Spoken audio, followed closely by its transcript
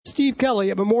Steve Kelly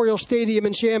at Memorial Stadium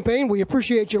in Champaign. We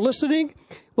appreciate you listening.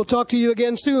 We'll talk to you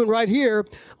again soon right here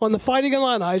on the Fighting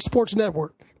Illini Sports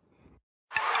Network.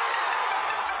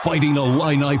 Fighting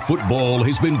Illini football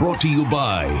has been brought to you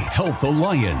by Health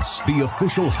Alliance, the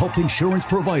official health insurance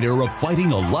provider of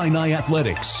Fighting Illini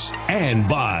athletics. And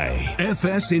by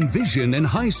FS Envision and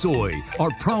Highsoy, are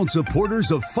proud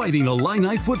supporters of Fighting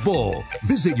Illini football.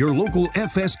 Visit your local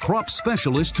FS crop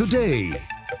specialist today.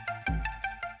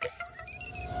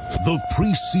 The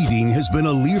preceding has been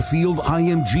a Learfield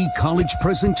IMG College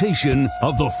presentation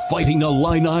of the Fighting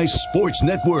Illini Sports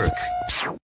Network.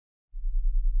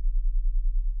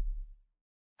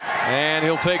 And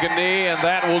he'll take a knee, and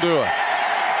that will do it.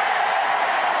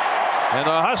 And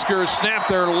the Huskers snap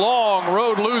their long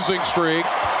road losing streak.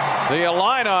 The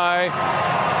Illini,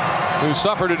 who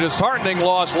suffered a disheartening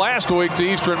loss last week to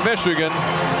Eastern Michigan,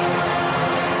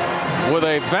 with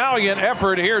a valiant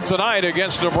effort here tonight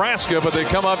against Nebraska, but they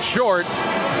come up short,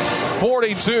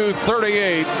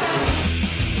 42-38.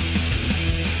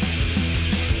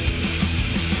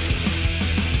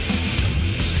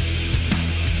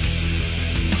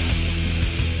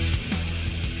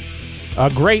 A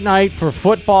great night for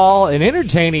football, an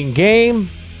entertaining game.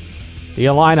 The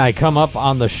Illini come up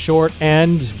on the short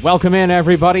end. Welcome in,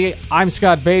 everybody. I'm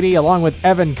Scott Beatty, along with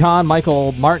Evan Conn.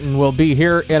 Michael Martin will be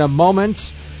here in a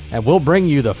moment, and we'll bring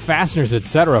you the Fasteners,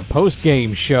 etc.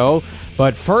 post-game show.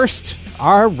 But first,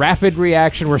 our rapid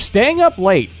reaction. We're staying up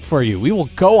late for you. We will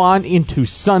go on into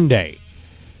Sunday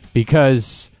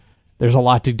because there's a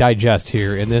lot to digest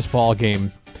here in this ball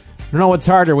game. I don't know what's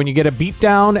harder, when you get a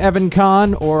beatdown, Evan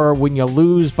Conn, or when you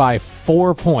lose by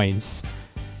 4 points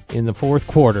in the fourth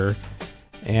quarter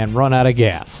and run out of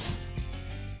gas.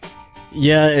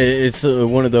 Yeah, it's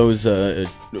one of those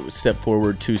step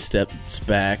forward, 2 steps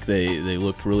back. They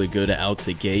looked really good out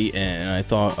the gate, and I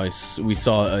thought we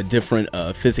saw a different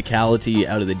physicality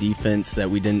out of the defense that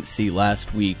we didn't see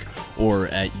last week or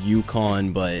at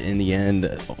UConn, but in the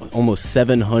end, almost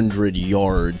 700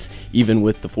 yards. Even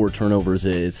with the 4 turnovers,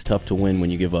 it's tough to win when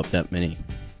you give up that many.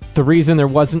 The reason there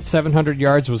wasn't 700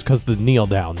 yards was because the kneel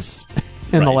downs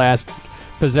in the last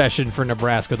possession for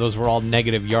Nebraska. Those were all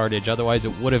negative yardage. Otherwise,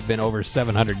 it would have been over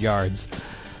 700 yards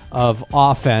of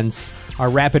offense. Our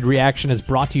rapid reaction is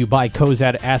brought to you by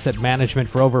Cozad Asset Management.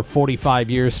 For over 45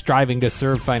 years, striving to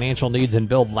serve financial needs and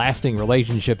build lasting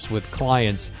relationships with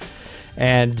clients.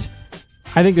 And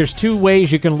I think there's 2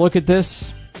 ways you can look at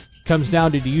this. Comes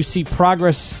down to, do you see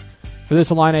progress for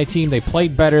this Illini team? They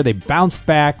played better. They bounced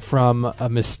back from a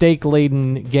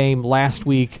mistake-laden game last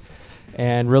week,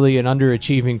 and really an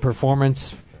underachieving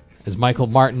performance as Michael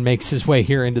Martin makes his way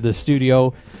here into the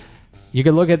studio. You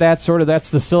could look at that sort of, that's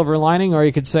the silver lining, or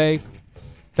you could say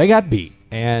they got beat,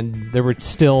 and there were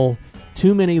still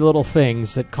too many little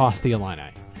things that cost the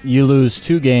Illini. You lose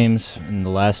 2 games in the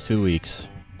last 2 weeks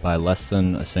by less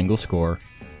than a single score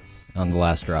on the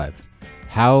last drive.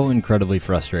 How incredibly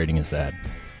frustrating is that?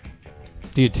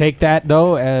 Do you take that,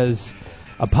 though, as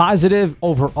a positive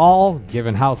overall,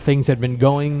 given how things had been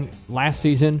going last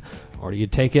season, or do you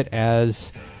take it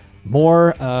as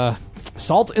more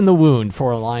salt in the wound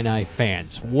for Illini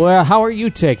fans? Well, how are you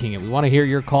taking it? We want to hear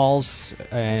your calls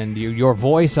and your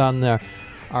voice on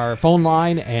our phone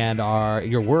line and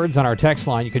your words on our text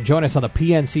line. You can join us on the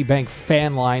PNC Bank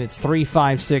fan line. It's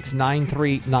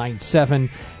 356-9397.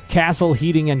 Castle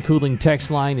Heating and Cooling text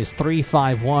line is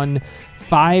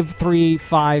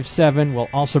 351-5357. We'll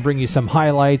also bring you some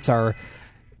highlights, our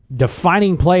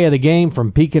defining play of the game from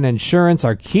Beacon Insurance,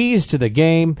 our keys to the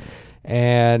game,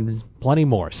 and plenty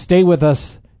more. Stay with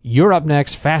us. You're up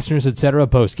next. Fasteners, etc.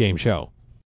 post-game show.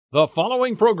 The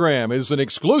following program is an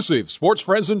exclusive sports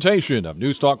presentation of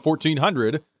News Talk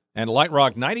 1400 and Light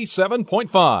Rock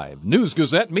 97.5 News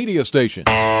Gazette media stations.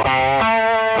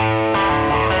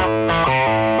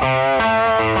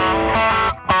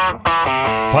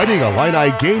 Fighting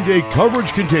Illini game day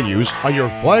coverage continues on your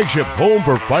flagship home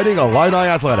for Fighting Illini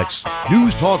athletics.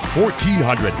 News Talk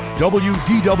 1400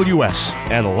 WDWS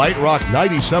and Light Rock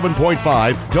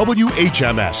 97.5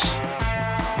 WHMS.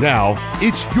 Now,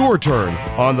 it's your turn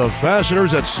on the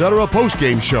Fasteners Etc.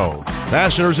 postgame show.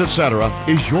 Fasteners Etc.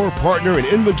 is your partner in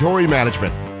inventory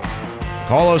management.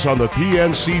 Call us on the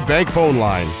PNC Bank phone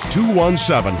line,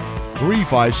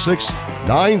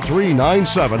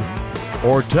 217-356-9397,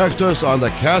 or text us on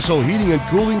the Castle Heating and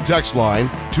Cooling text line,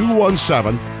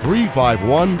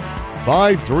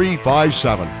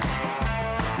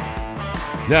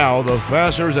 217-351-5357. Now, the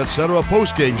Fasteners Etc.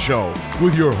 postgame show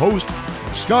with your host,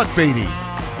 Scott Beatty.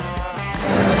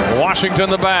 Washington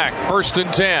the back, 1st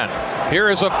and 10. Here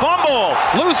is a fumble,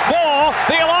 loose ball.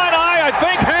 The Illini, I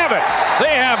think, have it.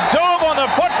 They have dove on the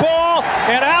football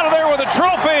and out of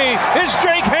trophy is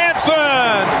Jake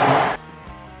Hansen.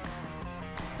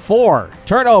 4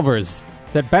 turnovers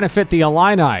that benefit the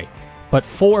Illini, but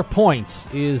 4 points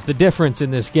is the difference in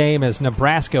this game as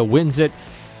Nebraska wins it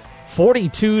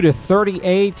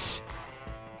 42-38.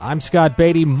 I'm Scott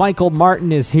Beatty. Michael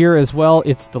Martin is here as well.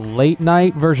 It's the late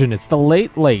night version. It's the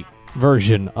late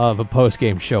version of a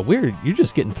post-game show. Weird. You're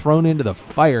just getting thrown into the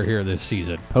fire here this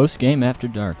season. Post-game after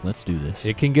dark. Let's do this.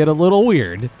 It can get a little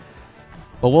weird,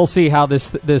 but we'll see how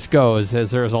this goes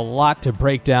as there's a lot to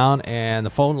break down, and the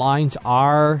phone lines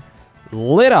are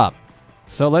lit up.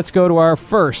 So let's go to our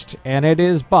first, and it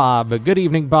is Bob. Good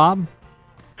evening, Bob.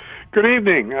 Good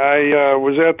evening. I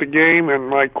was at the game, and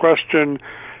my question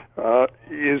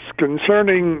is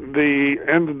concerning the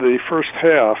end of the first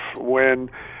half when,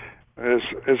 as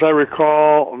I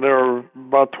recall, there were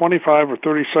about 25 or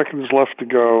 30 seconds left to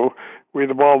go. We had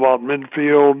the ball about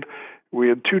midfield. We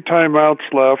had 2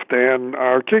 timeouts left, and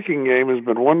our kicking game has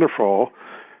been wonderful.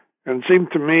 And it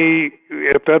seemed to me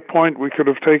at that point we could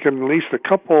have taken at least a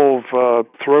couple of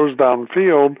throws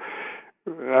downfield.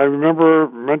 I remember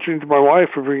mentioning to my wife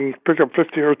if we can pick up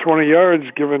 15 or 20 yards,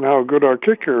 given how good our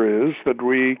kicker is, that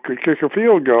we could kick a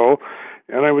field goal.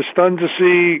 And I was stunned to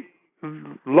see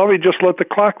Lovey just let the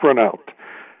clock run out.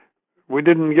 We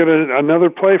didn't get another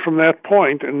play from that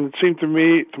point, and it seemed to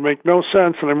me to make no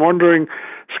sense. And I'm wondering,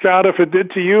 Scott, if it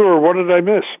did to you, or what did I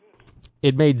miss?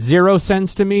 It made 0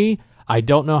 sense to me. I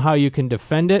don't know how you can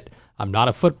defend it. I'm not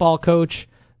a football coach,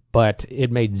 but it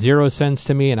made 0 sense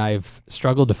to me, and I've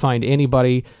struggled to find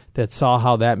anybody that saw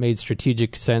how that made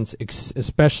strategic sense,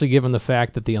 especially given the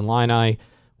fact that the Illini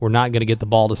were not going to get the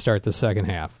ball to start the second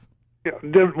half. Yeah.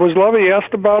 Was Lovey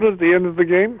asked about it at the end of the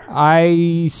game?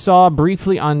 I saw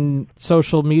briefly on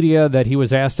social media that he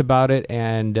was asked about it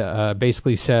and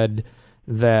basically said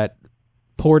that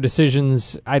poor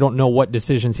decisions, I don't know what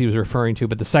decisions he was referring to,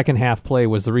 but the second half play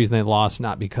was the reason they lost,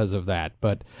 not because of that.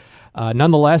 But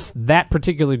nonetheless, that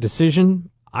particular decision,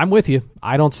 I'm with you.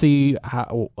 I don't see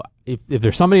how, if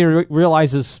there's somebody who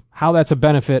realizes how that's a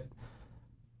benefit,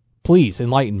 please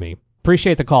enlighten me.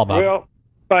 Appreciate the call, Bob. Well,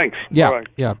 thanks. Yeah, Bye.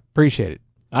 yeah, appreciate it.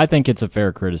 I think it's a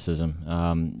fair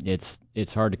criticism.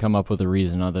 It's hard to come up with a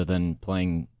reason other than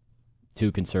playing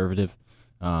too conservative.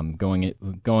 Going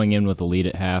in with the lead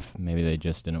at half, maybe they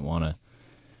just didn't want to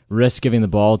risk giving the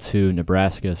ball to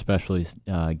Nebraska, especially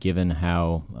given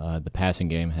how the passing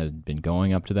game has been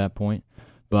going up to that point.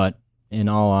 But in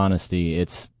all honesty,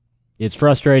 it's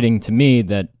frustrating to me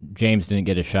that James didn't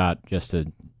get a shot just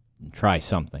to try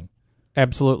something.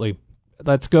 Absolutely.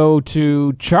 Let's go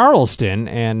to Charleston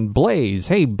and Blaze.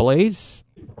 Hey, Blaze.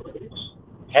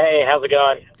 Hey, how's it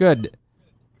going? Good. Did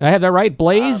I have that right,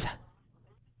 Blaze?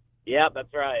 Yeah,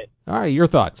 that's right. All right, your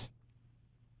thoughts.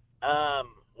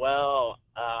 Well,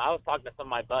 I was talking to some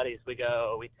of my buddies. We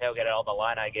tailgate at all the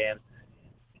Illini games,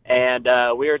 and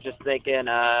we were just thinking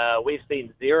we've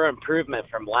seen 0 improvement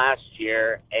from last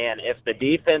year, and if the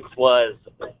defense was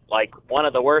like one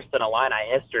of the worst in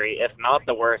Illini history, if not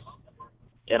the worst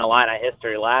in Illini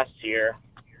history last year,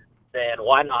 then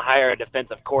why not hire a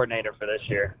defensive coordinator for this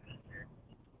year?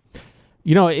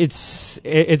 You know, it's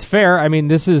fair. I mean,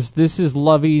 this is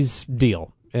Lovey's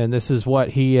deal, and this is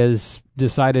what he has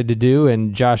decided to do,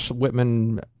 and Josh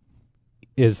Whitman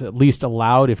is at least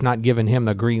allowed, if not given him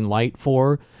a green light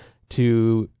for,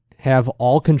 to have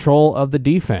all control of the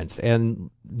defense. And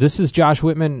this is Josh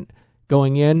Whitman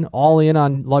going in, all in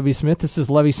on Lovie Smith. This is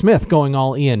Lovie Smith going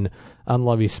all in on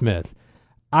Lovie Smith.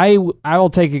 I will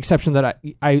take exception that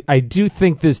I do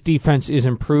think this defense is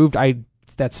improved.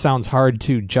 That sounds hard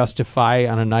to justify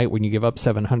on a night when you give up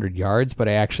 700 yards, but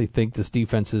I actually think this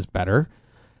defense is better.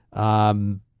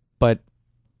 But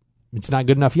it's not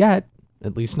good enough yet,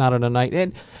 at least not on a night.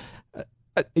 And,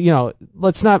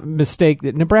 let's not mistake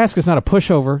that Nebraska's not a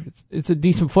pushover. It's a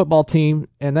decent football team,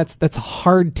 and that's a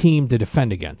hard team to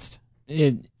defend against.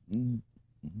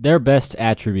 Their best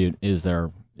attribute is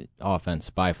their offense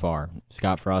by far.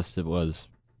 Scott Frost,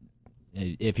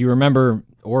 if you remember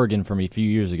Oregon from a few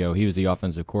years ago, he was the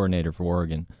offensive coordinator for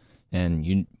Oregon,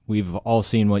 and we've all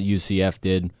seen what UCF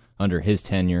did under his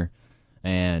tenure,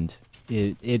 and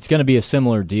it's going to be a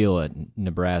similar deal at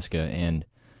Nebraska, and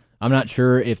I'm not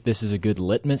sure if this is a good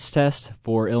litmus test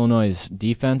for Illinois'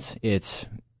 defense.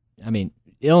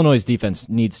 Illinois' defense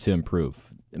needs to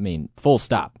improve. Full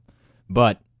stop.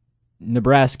 But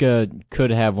Nebraska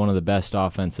could have one of the best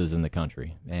offenses in the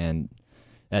country, and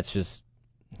that's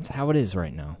how it is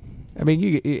right now.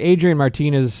 Adrian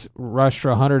Martinez rushed for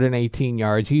 118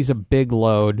 yards. He's a big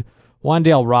load.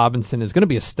 Wan'Dale Robinson is going to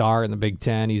be a star in the Big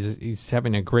Ten. He's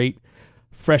having a great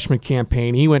freshman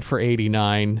campaign. He went for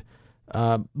 89.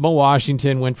 Mo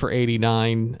Washington went for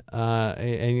 89,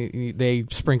 and they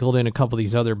sprinkled in a couple of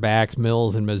these other backs,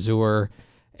 Mills and Mazur,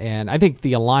 and I think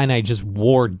the Illini just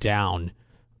wore down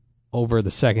over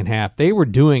the second half. They were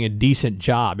doing a decent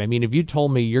job. I mean, if you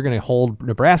told me you're going to hold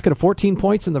Nebraska to 14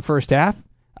 points in the first half,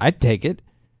 I'd take it.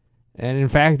 And in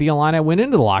fact, the Illini went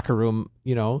into the locker room,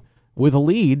 with a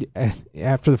lead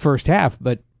after the first half,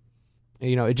 but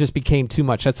it just became too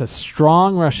much. That's a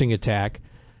strong rushing attack.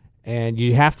 And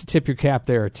you have to tip your cap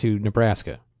there to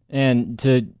Nebraska. And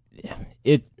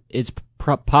it's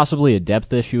possibly a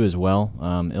depth issue as well.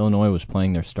 Illinois was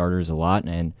playing their starters a lot,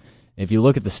 and if you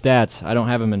look at the stats, I don't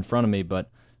have them in front of me, but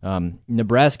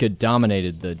Nebraska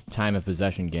dominated the time of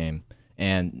possession game,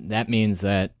 and that means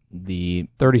that the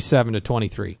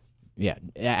 37-23. Yeah,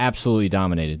 absolutely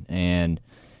dominated, and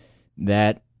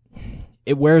that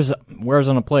it wears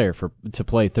on a player to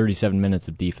play 37 minutes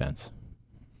of defense.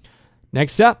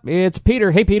 Next up, it's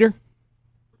Peter. Hey, Peter.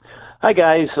 Hi,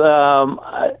 guys.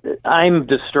 I'm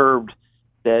disturbed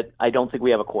that I don't think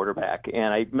we have a quarterback.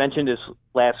 And I mentioned this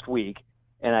last week,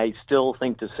 and I still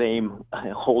think the same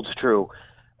holds true.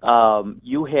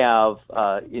 You have,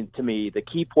 to me, the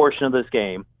key portion of this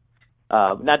game,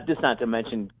 not to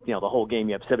mention, the whole game,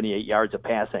 you have 78 yards of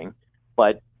passing,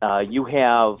 but you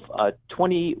have a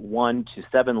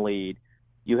 21-7 lead.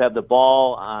 You have the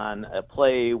ball on a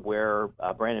play where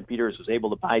Brandon Peters was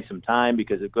able to buy some time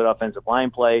because of good offensive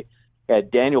line play. Had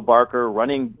Daniel Barker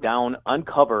running down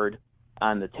uncovered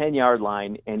on the 10-yard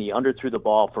line, and he underthrew the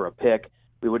ball for a pick.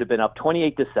 We would have been up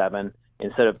 28-7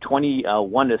 instead of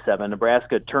 21-7.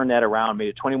 Nebraska turned that around, made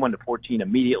it 21-14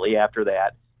 immediately after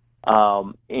that.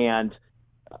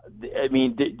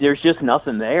 There's just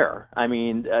nothing there.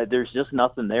 There's just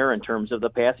nothing there in terms of the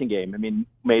passing game.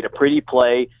 Made a pretty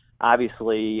play.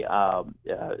 Obviously,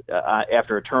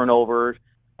 after a turnover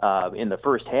in the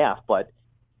first half, but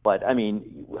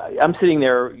I'm sitting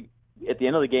there at the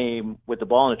end of the game with the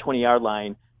ball on the 20-yard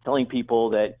line, telling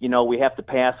people that we have to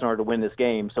pass in order to win this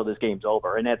game, so this game's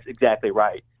over, and that's exactly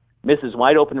right. Misses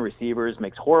wide open receivers,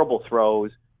 makes horrible throws,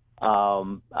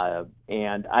 and I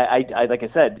like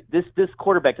I said, this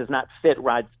quarterback does not fit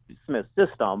Rod Smith's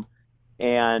system.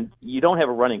 And you don't have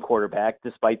a running quarterback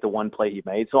despite the one play he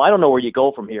made. So I don't know where you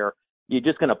go from here. You're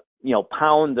just going to,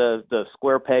 pound the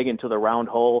square peg into the round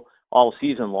hole all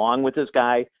season long with this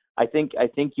guy. I think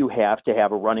you have to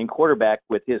have a running quarterback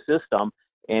with his system.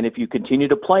 And if you continue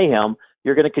to play him,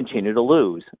 you're going to continue to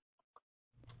lose.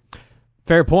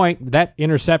 Fair point. That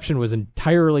interception was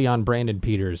entirely on Brandon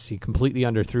Peters. He completely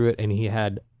underthrew it, and he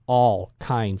had all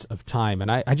kinds of time.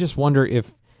 And I just wonder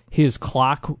if his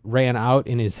clock ran out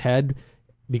in his head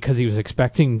because he was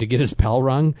expecting to get his bell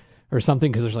rung or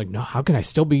something, because there's no, how can I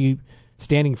still be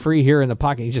standing free here in the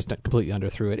pocket? He just completely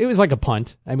underthrew it. It was like a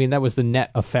punt. That was the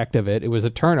net effect of it. It was a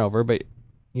turnover, but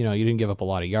you didn't give up a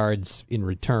lot of yards in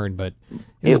return, but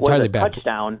it was entirely bad.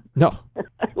 Touchdown. No.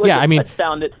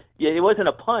 Touchdown it wasn't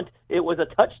a punt. It was a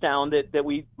touchdown that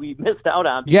we missed out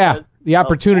on. Yeah, the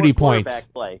opportunity points.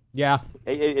 Play. Yeah.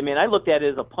 I looked at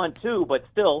it as a punt too, but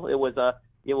still it was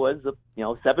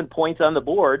 7 points on the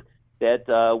board that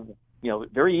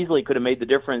very easily could have made the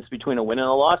difference between a win and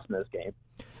a loss in this game.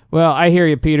 Well, I hear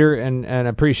you, Peter, and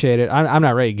appreciate it. I'm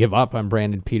not ready to give up on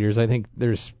Brandon Peters. I think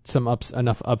there's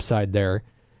enough upside there,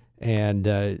 and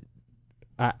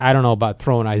I don't know about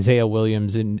throwing Isaiah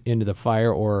Williams into the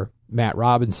fire or Matt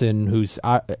Robinson, who's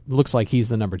looks like he's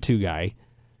the number 2 guy.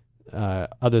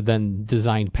 Other than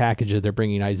designed packages, they're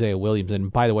bringing Isaiah Williams in.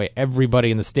 By the way, everybody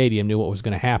in the stadium knew what was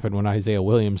going to happen when Isaiah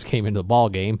Williams came into the ball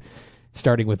game,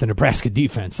 starting with the Nebraska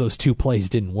defense. Those 2 plays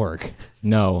didn't work.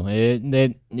 No,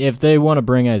 if they want to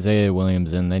bring Isaiah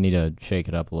Williams in, they need to shake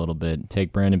it up a little bit,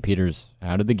 take Brandon Peters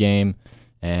out of the game,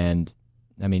 and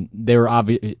they were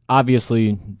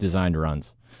obviously designed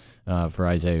runs for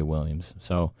Isaiah Williams.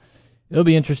 So it'll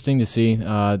be interesting to see.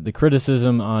 The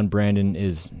criticism on Brandon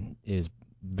is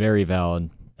very valid.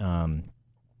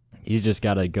 He's just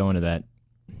got to go into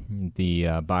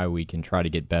the bye week and try to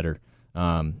get better.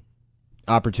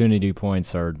 Opportunity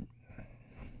points are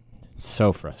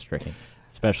so frustrating,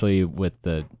 especially with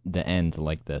the end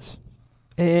like this.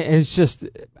 It's just,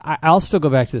 I'll still go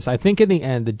back to this. I think in the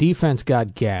end, the defense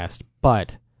got gassed,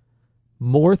 but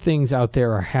more things out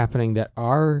there are happening that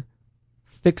are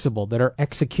fixable, that are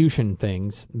execution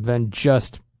things, than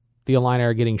just the Illini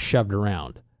are getting shoved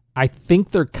around. I think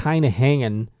they're kind of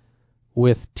hanging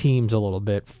with teams a little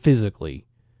bit physically.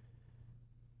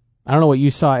 I don't know what you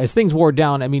saw. As things wore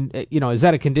down, is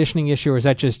that a conditioning issue, or is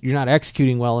that just you're not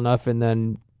executing well enough and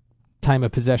then time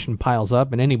of possession piles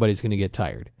up and anybody's going to get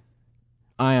tired?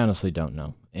 I honestly don't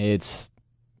know. It's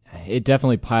it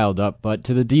definitely piled up. But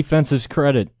to the defensive's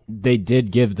credit, they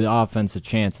did give the offense a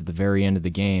chance at the very end of the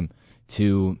game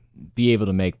to be able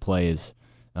to make plays.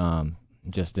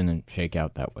 Just didn't shake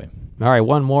out that way. All right,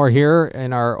 one more here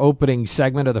in our opening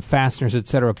segment of the Fasteners,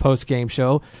 etc. post-game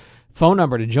show. Phone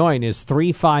number to join is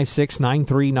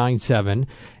 356-9397,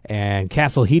 and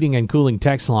Castle Heating and Cooling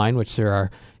text line, which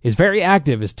is very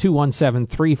active, is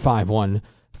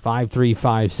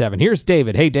 217-351-5357. Here's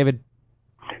David. Hey, David.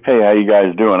 Hey, how you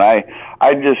guys doing? I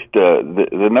just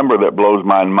the number that blows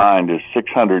my mind is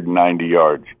 690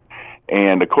 yards,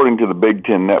 and according to the Big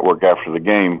Ten Network after the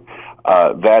game,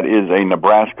 that is a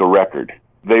Nebraska record.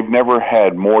 They've never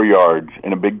had more yards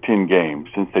in a Big Ten game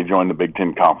since they joined the Big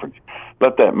Ten Conference.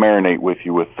 Let that marinate with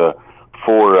you with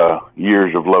 4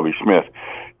 years of Lovie Smith.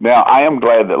 Now, I am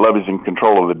glad that Lovie's in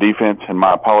control of the defense, and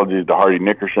my apologies to Hardy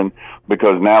Nickerson,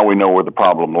 because now we know where the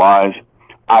problem lies.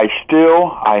 I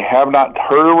have not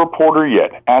heard a reporter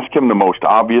yet ask him the most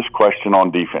obvious question on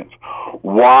defense.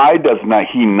 Why does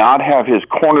he not have his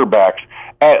cornerbacks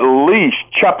at least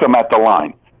chuck them at the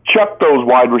line? Chuck those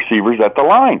wide receivers at the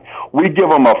line. We give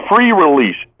them a free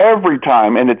release every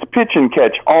time, and it's pitch and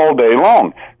catch all day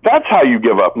long. That's how you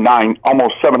give up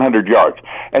almost 700 yards.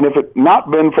 And if it not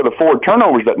been for the 4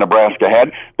 turnovers that Nebraska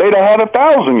had, they'd have had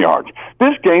 1,000 yards.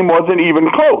 This game wasn't even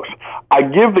close. I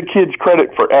give the kids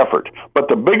credit for effort, but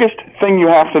the biggest thing you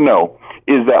have to know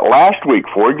is that last week,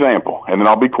 for example, and then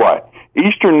I'll be quiet,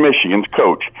 Eastern Michigan's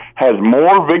coach has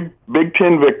more Big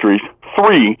Ten victories,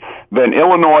 3, than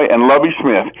Illinois and Lovie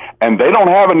Smith, and they don't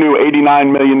have a new $89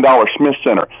 million Smith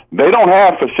Center. They don't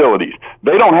have facilities.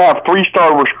 They don't have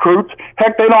 3-star recruits.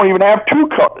 Heck, they don't even have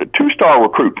 2-star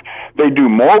recruits. They do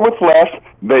more with less.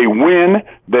 They win.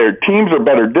 Their teams are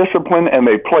better disciplined, and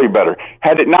they play better.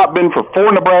 Had it not been for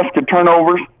 11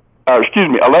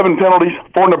 penalties,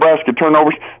 4 Nebraska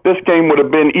turnovers, this game would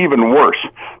have been even worse.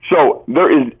 So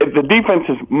the defense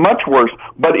is much worse,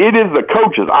 but it is the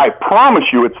coaches. I promise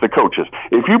you it's the coaches.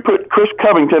 If you put Chris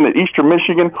Covington at Eastern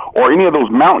Michigan or any of those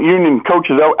Mount Union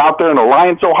coaches out there in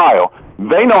Alliance, Ohio,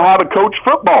 they know how to coach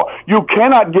football. You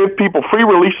cannot give people free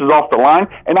releases off the line,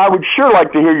 and I would sure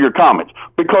like to hear your comments,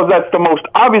 because that's the most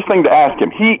obvious thing to ask him.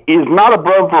 He is not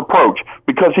above reproach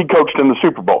because he coached in the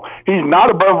Super Bowl. He's not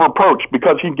above reproach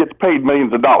because he gets paid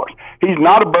millions of dollars. He's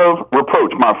not above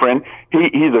reproach, my friend.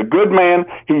 He's a good man.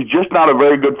 He's just not a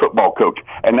very good football coach.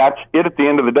 And that's it at the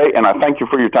end of the day, and I thank you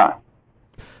for your time.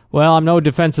 Well, I'm no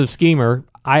defensive schemer.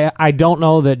 I don't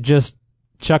know that just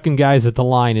chucking guys at the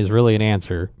line is really an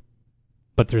answer.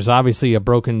 But there's obviously a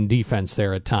broken defense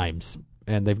there at times,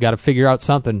 and they've got to figure out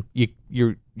something.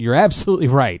 You're absolutely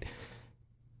right.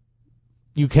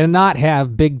 You cannot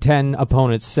have Big Ten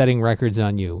opponents setting records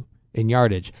on you in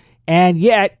yardage, and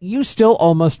yet you still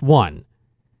almost won.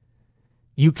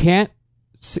 You can't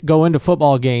go into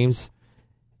football games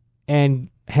and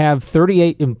have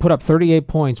 38 and put up 38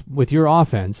 points with your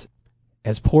offense,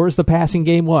 as poor as the passing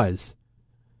game was,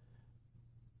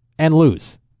 and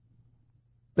lose.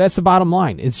 That's the bottom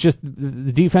line. It's just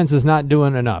the defense is not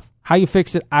doing enough. How you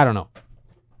fix it, I don't know.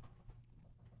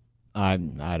 I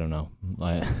don't know.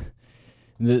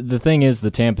 The thing is, the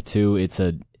Tampa 2,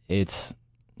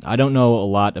 I don't know a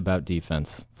lot about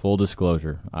defense. Full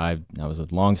disclosure. I was a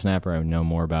long snapper. I know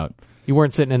more about. You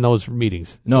weren't sitting in those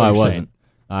meetings. No, I wasn't.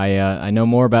 I know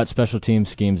more about special team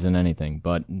schemes than anything.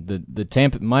 But the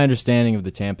Tampa, my understanding of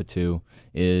the Tampa 2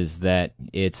 is that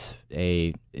it's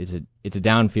a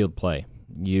downfield play.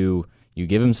 You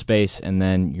give him space, and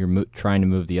then you're trying to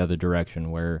move the other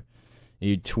direction, where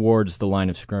you towards the line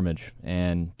of scrimmage.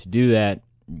 And to do that,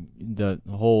 the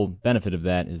whole benefit of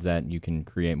that is that you can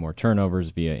create more turnovers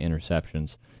via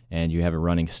interceptions, and you have a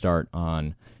running start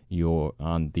on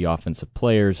the offensive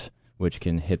players, which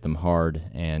can hit them hard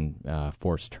and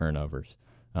force turnovers.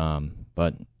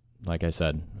 But like I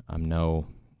said, I'm no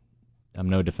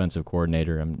defensive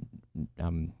coordinator.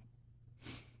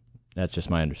 That's just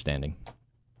my understanding.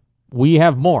 We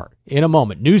have more in a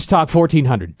moment. News Talk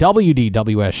 1400,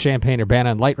 WDWS,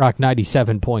 Champaign-Urbana, and Light Rock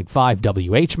 97.5,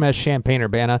 WHMS,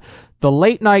 Champaign-Urbana. The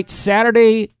late night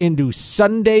Saturday into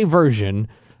Sunday version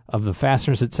of the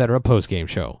Fasteners, etc. postgame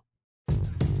show.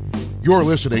 You're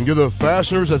listening to the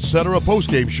Fasteners, etc.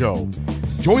 postgame show.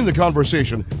 Join the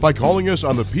conversation by calling us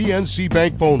on the PNC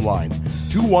Bank phone line,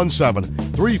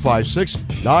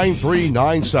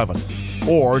 217-356-9397.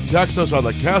 Or text us on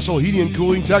the Castle Heating and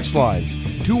Cooling text line,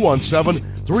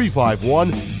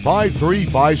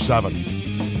 217-351-5357.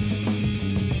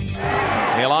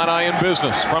 The Illini in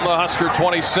business from the Husker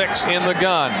 26 in the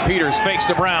gun. Peters fakes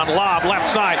to Brown, lob left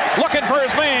side, looking for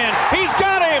his man. He's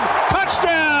got him.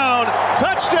 Touchdown!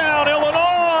 Touchdown,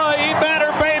 Illinois! Better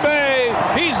baby!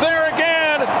 He's there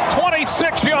again.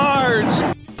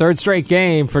 Third straight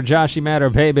game for Joshi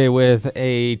Matter-Bebe with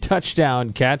a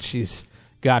touchdown catch. He's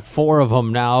got 4 of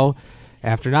them now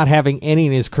after not having any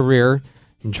in his career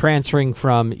and transferring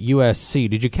from USC.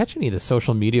 Did you catch any of the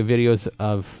social media videos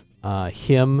of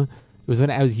him? It was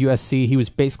when I was USC. He was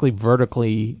basically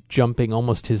vertically jumping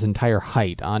almost his entire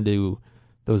height onto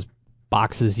those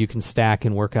boxes you can stack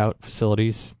in workout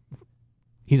facilities.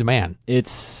 He's a man.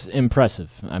 It's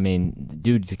impressive. I mean, the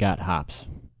dude's got hops.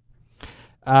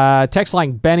 Text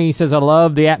line Benny says, I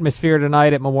love the atmosphere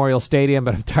tonight at Memorial Stadium,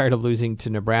 but I'm tired of losing to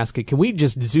Nebraska. Can we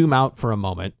just zoom out for a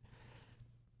moment?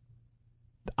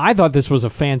 I thought this was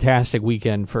a fantastic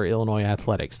weekend for Illinois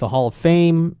athletics. The Hall of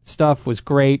Fame stuff was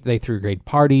great. They threw a great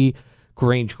party.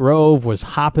 Grange Grove was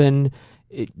hopping.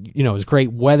 It was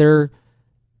great weather.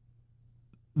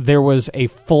 There was a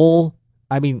full,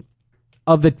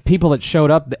 of the people that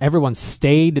showed up, everyone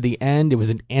stayed to the end. It was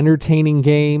an entertaining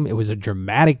game. It was a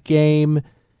dramatic game.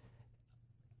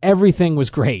 Everything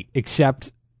was great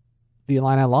except the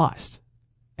Illini lost.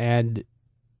 And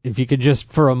if you could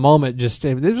just for a moment,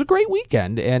 it was a great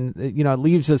weekend. And, it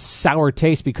leaves a sour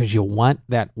taste because you want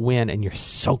that win and you're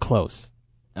so close.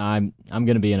 I'm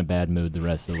going to be in a bad mood the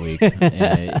rest of the week.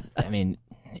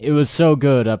 It was so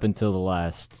good up until the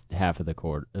last half of the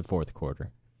fourth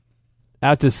quarter.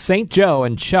 Out to St. Joe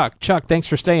and Chuck. Chuck, thanks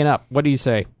for staying up. What do you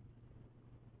say?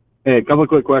 Hey, a couple of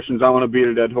quick questions. I want to beat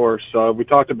a dead horse. We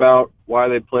talked about why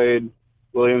they played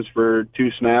Williams for 2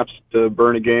 snaps to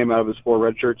burn a game out of his 4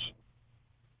 red shirts.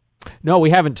 No, we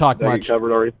haven't talked that much. You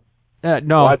covered already?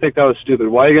 No. Well, I think that was stupid.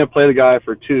 Why are you going to play the guy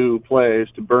for 2 plays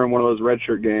to burn one of those red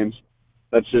shirt games?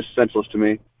 That's just senseless to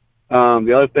me.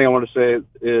 The other thing I want to say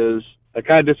is I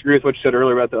kind of disagree with what you said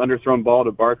earlier about the underthrown ball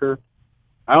to Barker.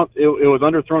 It was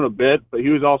underthrown a bit, but he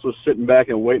was also sitting back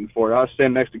and waiting for it. I was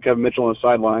standing next to Kevin Mitchell on the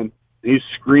sideline, and he's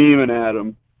screaming at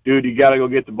him, dude, you got to go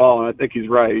get the ball. And I think he's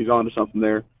right. He's onto something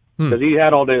there. Because he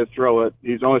had all day to throw it.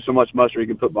 He's only so much muster he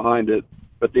can put behind it.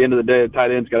 But at the end of the day, the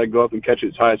tight end's got to go up and catch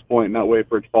its highest point and not wait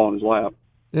for it to fall in his lap.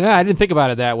 Yeah, I didn't think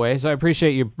about it that way, so I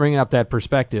appreciate you bringing up that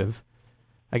perspective.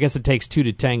 I guess it takes 2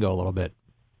 to tango a little bit.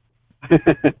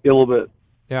 A little bit.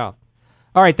 Yeah.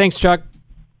 All right, thanks, Chuck.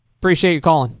 Appreciate you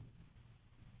calling.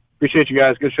 Appreciate you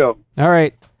guys. Good show. All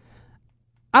right.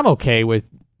 I'm okay with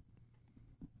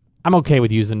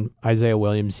using Isaiah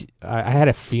Williams. I had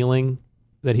a feeling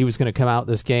that he was going to come out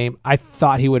this game. I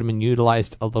thought he would have been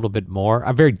utilized a little bit more.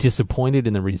 I'm very disappointed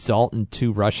in the result in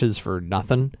 2 rushes for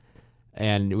nothing,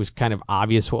 and it was kind of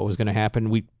obvious what was going to happen.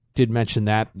 We did mention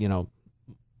that,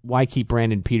 why keep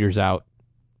Brandon Peters out,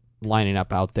 lining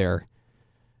up out there?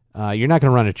 You're not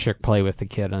going to run a trick play with the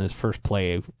kid on his first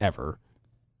play ever.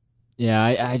 Yeah,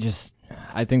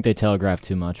 I think they telegraphed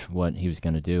too much what he was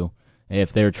going to do.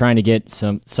 If they were trying to get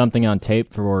something on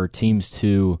tape for teams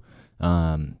to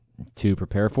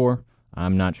prepare for,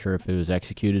 I'm not sure if it was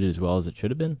executed as well as it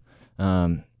should have been.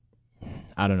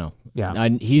 I don't know. Yeah,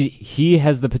 he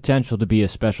has the potential to be a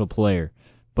special player,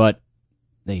 but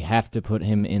they have to put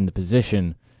him in the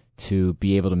position to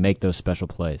be able to make those special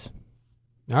plays.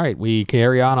 All right, we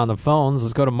carry on the phones.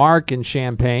 Let's go to Mark in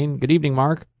Champaign. Good evening,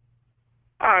 Mark.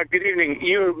 Good evening.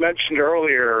 You mentioned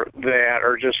earlier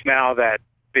or just now, that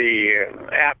the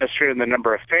atmosphere and the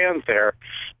number of fans there.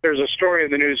 There's a story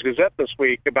in the News Gazette this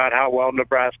week about how well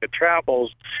Nebraska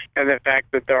travels and the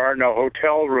fact that there are no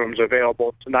hotel rooms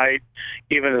available tonight,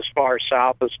 even as far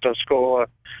south as Tuscola,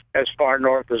 as far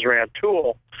north as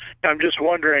Rantoul. I'm just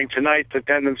wondering, tonight's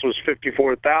attendance was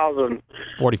 54,000.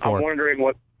 44. I'm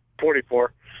wondering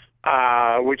 44.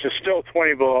 Which is still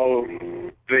 20 below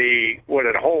what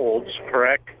it holds,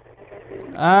 correct?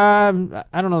 I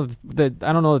don't know that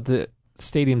the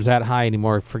stadium's that high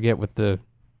anymore. I forget what I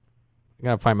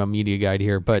gotta find my media guide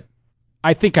here, but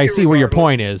I think I see where your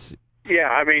point is.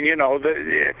 Yeah,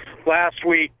 last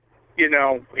week,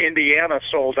 Indiana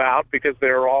sold out because they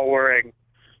were all wearing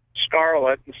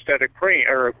scarlet instead of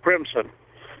crimson,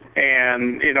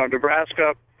 and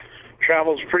Nebraska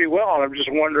travels pretty well, and I'm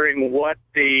just wondering what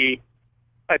the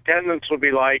attendance will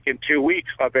be like in 2 weeks.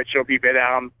 I bet you'll be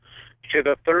down to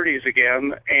the 30s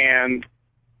again, and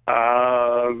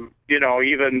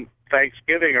even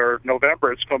Thanksgiving or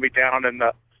November, it's going to be down in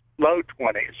the low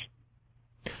 20s.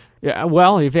 Yeah,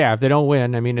 well, if they don't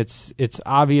win, it's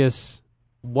obvious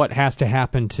what has to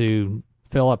happen to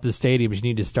fill up the stadiums. You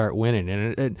need to start winning,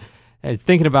 and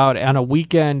thinking about on a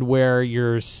weekend where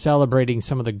you're celebrating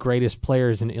some of the greatest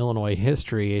players in Illinois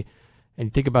history, and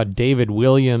you think about David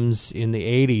Williams in the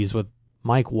 80s with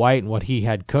Mike White and what he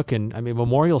had cooking,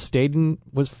 Memorial Stadium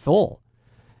was full.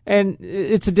 And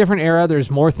it's a different era. There's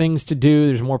more things to do.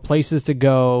 There's more places to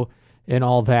go and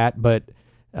all that. But,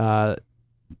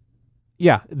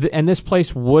 Yeah, and this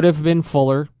place would have been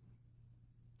fuller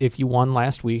if you won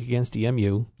last week against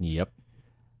EMU. Yep.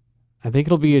 I think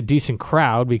it'll be a decent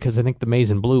crowd because I think the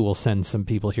Maize and Blue will send some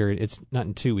people here. It's not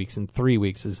in 2 weeks. In 3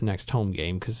 weeks is the next home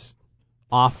game because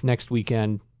off next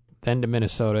weekend, then to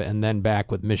Minnesota, and then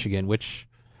back with Michigan, which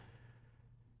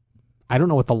I don't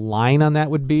know what the line on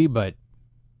that would be, but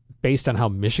based on how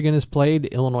Michigan has played,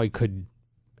 Illinois could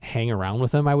hang around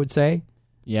with them, I would say.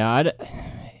 Yeah,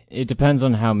 it depends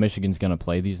on how Michigan's going to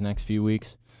play these next few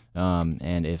weeks.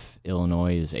 And if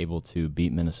Illinois is able to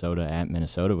beat Minnesota at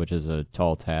Minnesota, which is a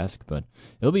tall task, but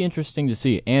it'll be interesting to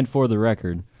see. And for the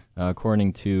record,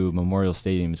 according to Memorial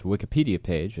Stadium's Wikipedia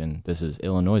page, and this is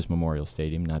Illinois' Memorial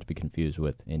Stadium, not to be confused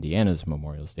with Indiana's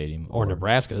Memorial Stadium. Or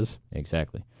Nebraska's.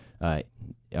 Exactly.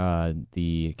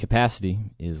 The capacity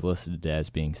is listed as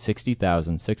being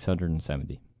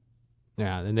 60,670.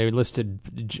 Yeah, and they listed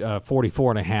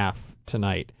 44.5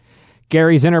 tonight.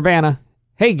 Gary's in Urbana.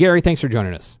 Hey, Gary, thanks for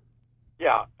joining us.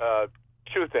 Yeah,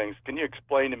 two things. Can you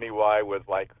explain to me why we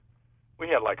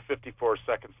had 54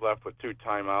 seconds left with 2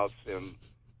 timeouts, and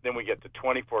then we get to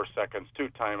 24 seconds, 2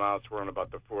 timeouts, we're in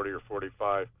about the 40 or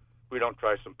 45. We don't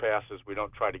try some passes. We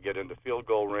don't try to get into field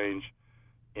goal range.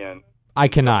 And I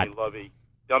cannot.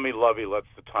 Dummy Lovey lets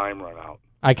the time run out.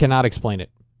 I cannot explain it.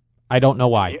 I don't know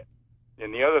why.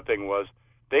 And the other thing was,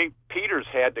 Peters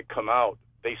had to come out.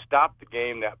 They stopped the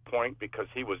game that point because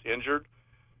he was injured,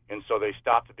 and so they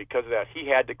stopped it because of that. He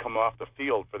had to come off the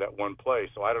field for that one play.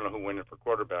 So I don't know who went in for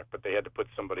quarterback, but they had to put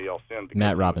somebody else in. Because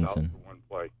Matt Robinson. He was out for one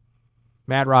play.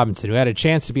 Matt Robinson, who had a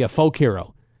chance to be a folk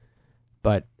hero,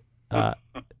 but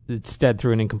instead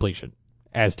threw an incompletion,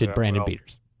 as did Brandon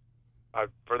Peters.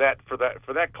 For that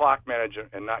clock management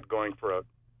and not going for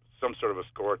some sort of a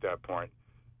score at that point,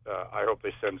 I hope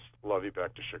they send Lovey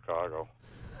back to Chicago.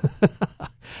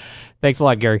 Thanks a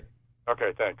lot, Gary.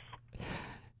 Okay, thanks.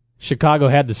 Chicago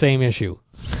had the same issue.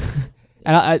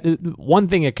 And one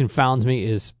thing that confounds me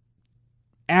is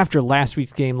after last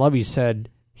week's game, Lovey said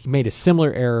he made a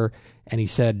similar error, and he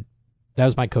said, that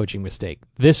was my coaching mistake.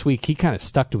 This week, he kind of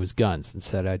stuck to his guns and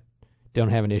said, I don't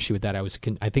have an issue with that. I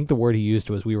think the word he used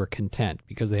was we were content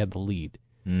because they had the lead.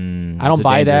 I don't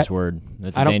buy that. Word.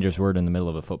 That's a dangerous word in the middle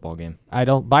of a football game. I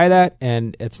don't buy that,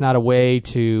 and it's not a way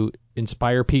to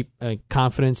inspire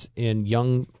confidence in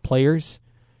young players.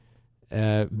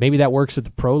 Maybe that works at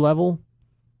the pro level,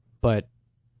 but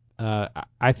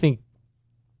I think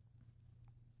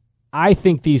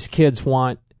these kids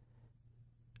want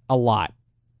a lot,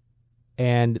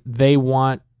 and they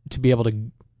want to be able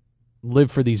to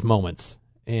live for these moments.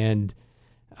 And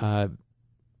I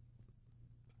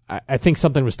think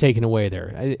something was taken away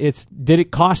there. Did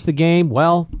it cost the game?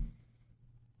 Well,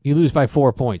 you lose by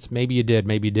 4 points. Maybe you did,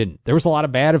 maybe you didn't. There was a lot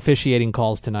of bad officiating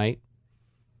calls tonight.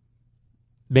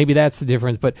 Maybe that's the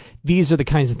difference, but these are the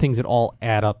kinds of things that all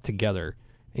add up together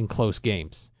in close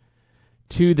games.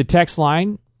 To the text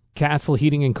line, Castle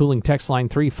Heating and Cooling text line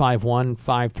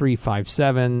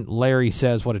 351-5357. Larry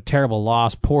says, what a terrible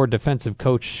loss. Poor defensive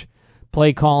coach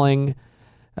play calling.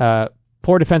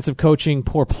 Poor defensive coaching,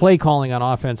 poor play calling on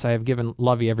offense. I have given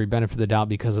Lovey every benefit of the doubt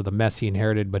because of the mess he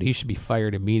inherited, but he should be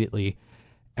fired immediately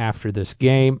after this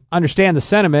game. Understand the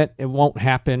sentiment. It won't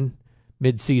happen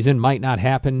mid-season, might not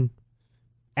happen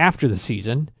after the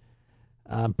season.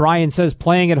 Brian says,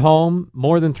 playing at home,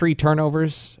 more than 3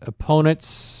 turnovers.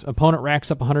 Opponent racks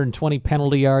up 120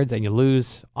 penalty yards, and you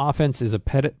lose. Offense is a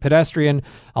pedestrian.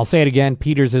 I'll say it again,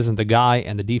 Peters isn't the guy,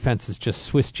 and the defense is just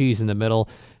Swiss cheese in the middle.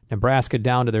 Nebraska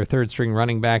down to their third-string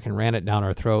running back and ran it down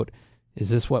our throat. Is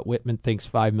this what Whitman thinks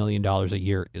 $5 million a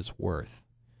year is worth?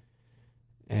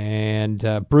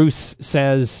 And Bruce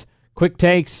says, quick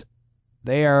takes,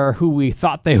 they are who we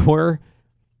thought they were.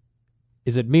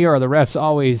 Is it me or are the refs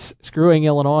always screwing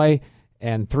Illinois?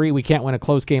 And 3, we can't win a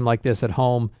close game like this at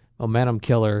home. Momentum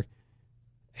killer.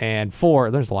 And 4,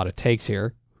 there's a lot of takes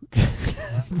here.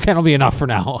 That'll be enough for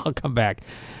now. I'll come back.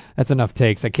 That's enough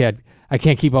takes. I can't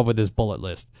keep up with this bullet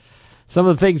list. Some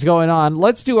of the things going on.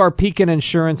 Let's do our Pekin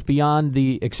Insurance beyond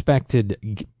the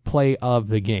expected play of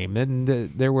the game. And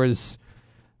there was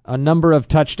a number of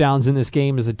touchdowns in this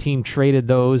game as the team traded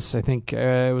those. I think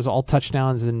it was all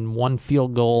touchdowns and 1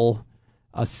 field goal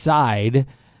aside.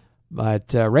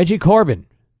 But Reggie Corbin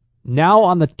now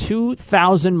on the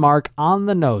 2,000 mark on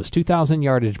the nose, 2,000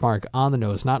 yardage mark on the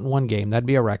nose. Not in one game. That'd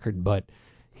be a record, but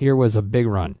here was a big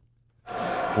run.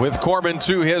 With Corbin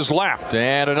to his left,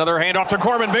 and another handoff to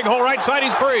Corbin. Big hole right side,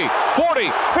 he's free.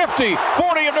 40, 50,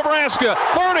 40 of Nebraska.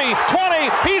 30, 20,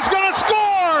 he's going to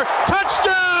score!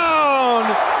 Touchdown!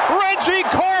 Reggie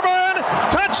Corbin,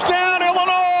 touchdown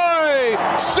Illinois!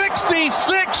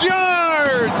 66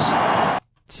 yards!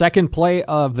 Second play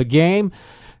of the game,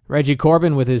 Reggie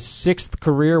Corbin with his 6th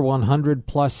career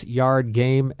 100-plus yard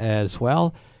game as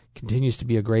well. Continues to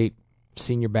be a great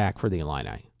senior back for the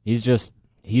Illini. He's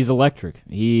electric.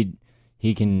 He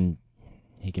can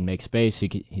make space.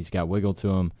 He's got wiggle to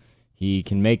him. He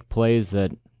can make plays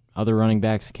that other running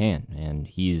backs can, and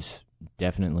he's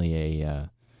definitely a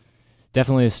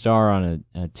star on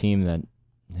a team that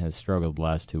has struggled the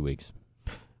last 2 weeks.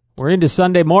 We're into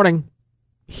Sunday morning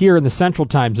here in the Central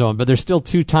Time Zone, but there's still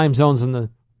 2 time zones in the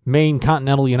main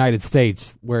continental United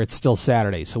States where it's still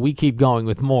Saturday. So we keep going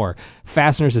with more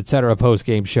Fasteners, etc.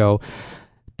 post-game show.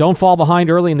 Don't fall behind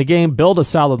early in the game. Build a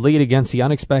solid lead against the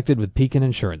unexpected with Pekin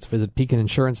Insurance. Visit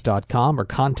PekinInsurance.com or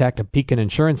contact a Pekin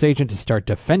Insurance agent to start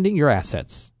defending your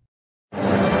assets.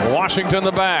 Washington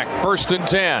the back, 1st and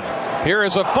 10. Here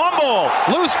is a fumble,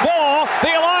 loose ball.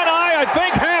 The Illini, I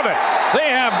think, have it. They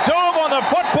have dove on the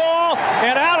football,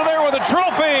 and out of there with a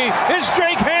trophy is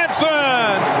Jake Hansen.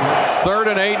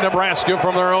 3rd and 8, Nebraska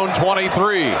from their own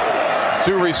 23.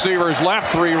 2 receivers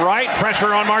left, 3 right.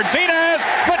 Pressure on Martinez.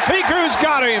 Matiku's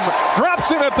got him. Drops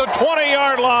him at the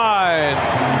 20-yard line.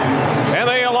 And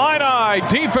the Illini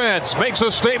defense makes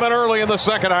a statement early in the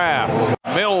second half.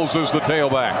 Mills is the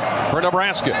tailback for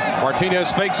Nebraska.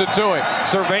 Martinez fakes it to him.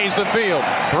 Surveys the field.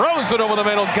 Throws it over the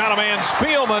middle. Got a man.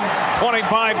 Spielman,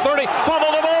 25-30.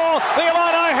 Fumble the ball. The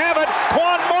Illini have it.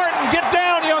 Conn Martin, get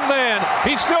down, young man.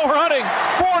 He's still running.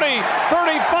 40,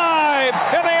 35.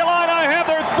 And the Illini have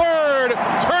their 3rd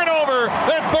turnover.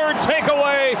 Their 3rd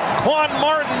takeaway. Conn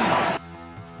Martin.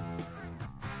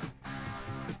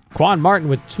 Conn Martin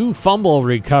with 2 fumble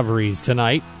recoveries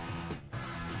tonight.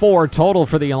 4 total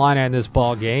for the Illini in this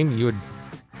ball game. You would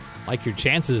like your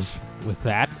chances with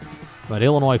that. But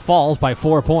Illinois falls by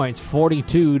 4 points,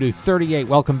 42-38.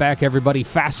 Welcome back, everybody.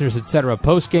 Fasteners, etc.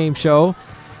 post-game show.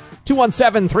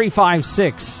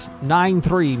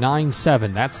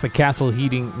 217-356-9397. That's the Castle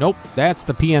Heating. Nope, that's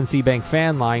the PNC Bank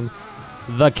fan line.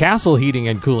 The Castle Heating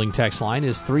and Cooling text line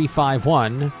is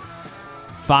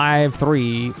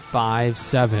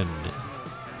 351-5357.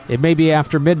 It may be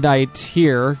after midnight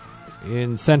here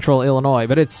in central Illinois,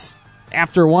 but it's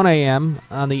after 1 a.m.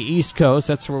 on the East Coast.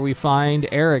 That's where we find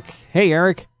Eric. Hey,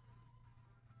 Eric.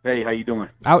 Hey, how you doing?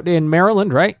 Out in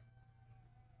Maryland, right?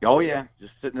 Oh, yeah.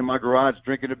 Just sitting in my garage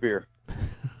drinking a beer.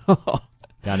 Got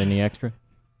any extra?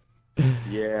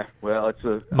 Yeah, well, it's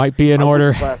a... Might be in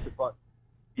order.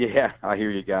 Yeah, I hear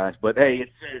you guys. But, hey,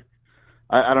 it's...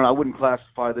 I don't know. I wouldn't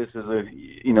classify this as a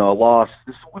loss.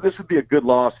 This would be a good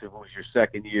loss if it was your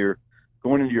 2nd year.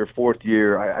 Going into your 4th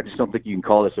year, I just don't think you can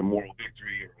call this a moral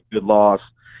victory or a good loss.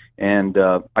 And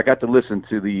I got to listen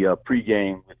to the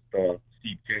pregame with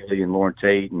Steve Kelly and Lauren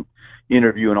Tate and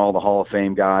interviewing all the Hall of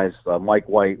Fame guys. Mike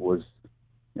White was,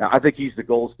 I think he's the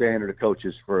gold standard of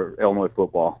coaches for Illinois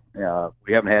football.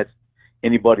 We haven't had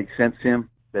anybody since him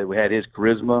that had his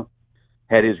charisma,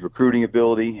 had his recruiting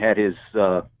ability, had his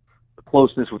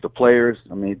closeness with the players.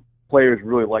 I mean, players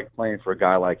really like playing for a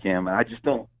guy like him, and I just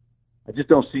don't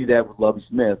see that with Lovie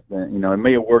Smith. It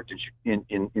may have worked in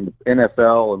the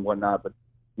NFL and whatnot, but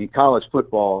in college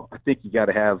football, I think you got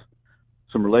to have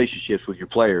some relationships with your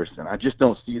players, and I just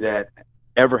don't see that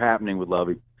ever happening with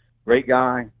Lovie. Great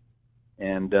guy,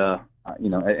 and to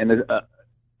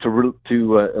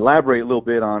elaborate a little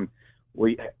bit on,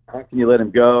 how can you let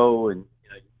him go, and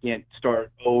you can't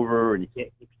start over, and you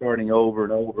can't keep starting over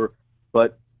and over.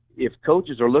 But if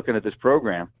coaches are looking at this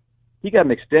program, he got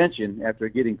an extension after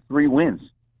getting 3 wins.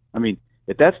 I mean,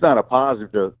 if that's not a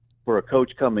positive for a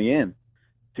coach coming in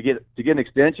to get an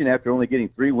extension after only getting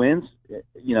 3 wins,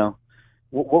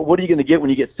 what are you going to get when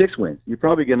you get 6 wins? You're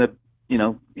probably going to,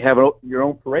 have your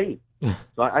own parade.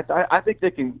 So I think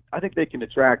they can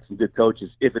attract some good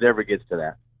coaches if it ever gets to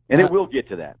that, and it will get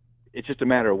to that. It's just a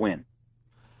matter of when.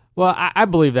 Well, I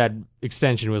believe that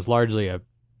extension was largely a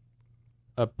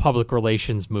public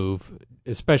relations move,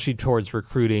 especially towards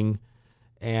recruiting,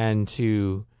 and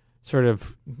to sort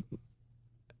of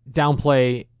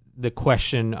downplay the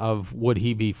question of would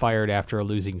he be fired after a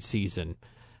losing season,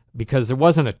 because there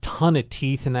wasn't a ton of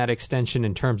teeth in that extension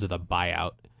in terms of the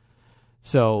buyout.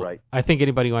 So right. I think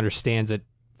anybody who understands it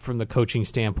from the coaching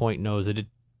standpoint knows that it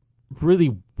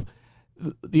really,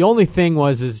 the only thing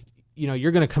is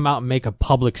you're going to come out and make a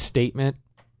public statement,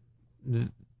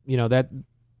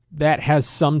 that has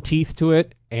some teeth to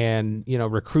it, and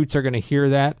recruits are going to hear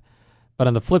that. But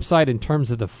on the flip side, in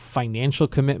terms of the financial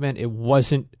commitment, it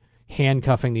wasn't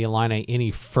handcuffing the Illini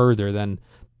any further than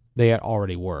they had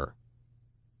already were.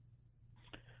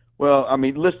 Well, I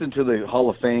mean, listen to the Hall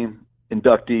of Fame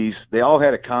inductees. They all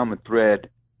had a common thread,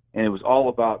 and it was all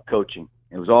about coaching.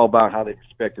 It was all about how they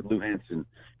respected Lou Henson,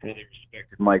 how they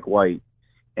respected Mike White.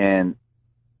 And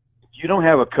you don't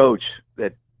have a coach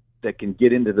that can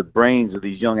get into the brains of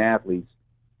these young athletes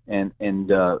and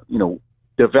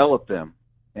develop them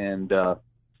and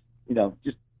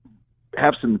just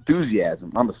have some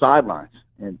enthusiasm on the sidelines,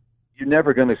 and you're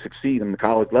never going to succeed in the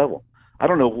college level. I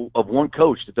don't know of one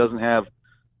coach that doesn't have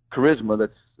charisma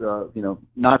that's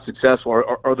not successful,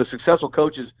 or the successful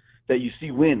coaches that you see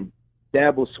win.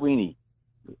 Dabo Swinney,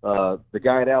 the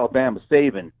guy at Alabama,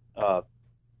 Saban,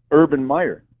 Urban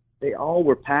Meyer. They all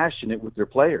were passionate with their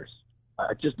players.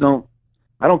 I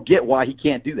don't get why he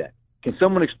can't do that. Can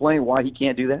someone explain why he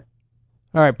can't do that?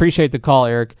 All right, appreciate the call,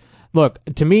 Eric. Look,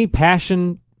 to me,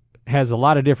 passion has a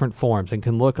lot of different forms and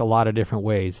can look a lot of different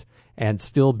ways and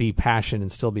still be passion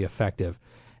and still be effective.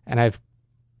 And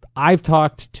I've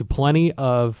talked to plenty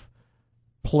of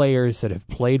players that have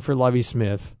played for Lovie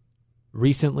Smith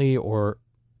recently or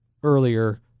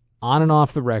earlier, on and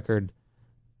off the record,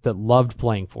 that loved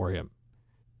playing for him.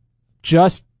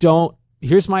 Just don't.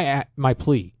 Here's my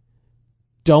plea.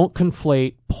 Don't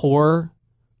conflate poor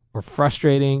or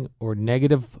frustrating or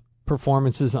negative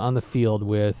performances on the field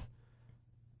with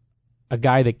a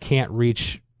guy that can't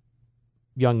reach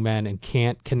young men and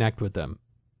can't connect with them.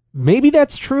 Maybe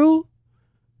that's true.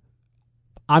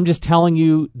 I'm just telling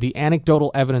you the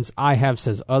anecdotal evidence I have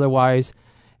says otherwise,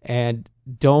 and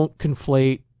don't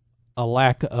conflate a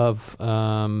lack of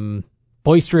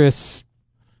boisterous,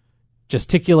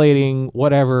 gesticulating,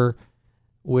 whatever,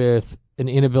 with an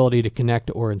inability to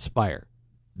connect or inspire.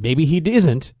 Maybe he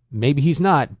isn't, maybe he's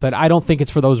not, but I don't think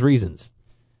it's for those reasons.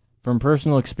 From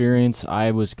personal experience, I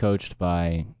was coached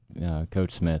by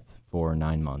Coach Smith for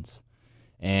 9 months,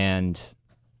 and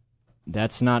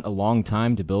that's not a long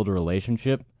time to build a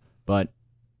relationship, but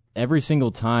every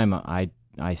single time I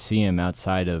see him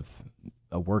outside of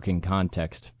a working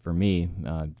context for me,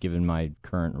 given my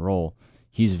current role,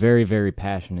 he's very, very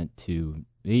passionate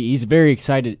he's very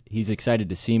excited. He's excited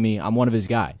to see me. I'm one of his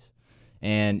guys,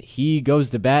 and he goes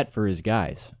to bat for his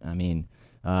guys. I mean,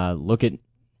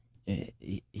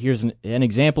 here's an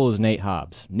example is Nate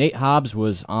Hobbs. Nate Hobbs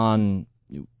was on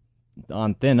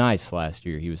thin ice last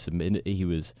year. He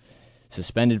was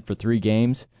suspended for 3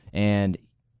 games, and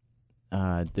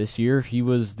this year he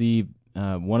was the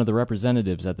one of the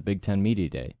representatives at the Big Ten Media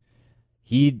Day.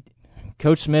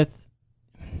 Coach Smith.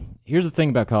 Here's the thing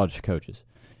about college coaches.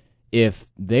 If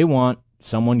they want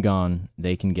someone gone,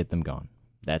 they can get them gone.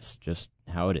 That's just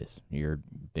how it is. You're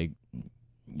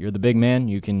the big man,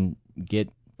 you can get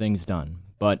things done.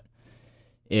 But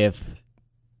if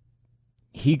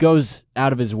he goes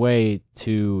out of his way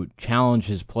to challenge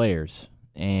his players,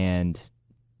 and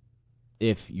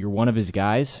if you're one of his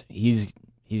guys, he's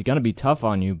going to be tough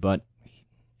on you, but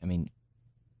I mean,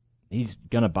 he's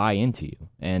going to buy into you.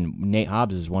 And Nate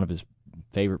Hobbs is one of his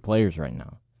favorite players right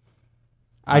now.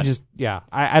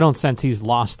 I don't sense he's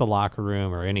lost the locker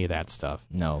room or any of that stuff.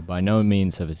 No, by no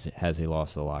means has he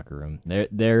lost the locker room.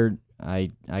 I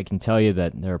can tell you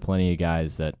that there are plenty of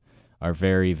guys that are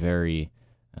very, very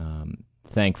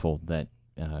thankful that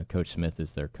Coach Smith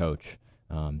is their coach,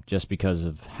 just because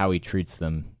of how he treats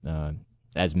them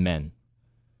as men.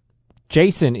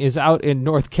 Jason is out in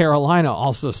North Carolina,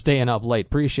 also staying up late.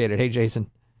 Appreciate it. Hey, Jason.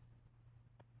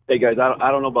 Hey, guys,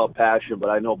 I don't know about passion, but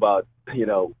I know about,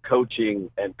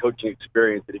 coaching and coaching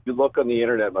experience. And if you look on the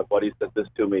internet, my buddy said this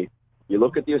to me, you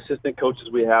look at the assistant coaches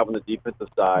we have on the defensive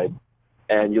side,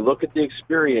 and you look at the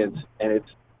experience, and it's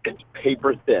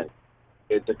paper thin.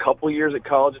 It's a couple years at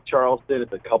college at Charleston.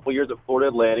 It's a couple years at Florida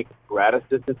Atlantic, grad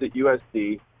assistants at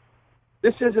USC.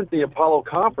 This isn't the Apollo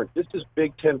Conference. This is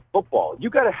Big Ten football. You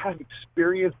got to have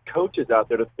experienced coaches out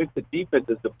there to fix the defense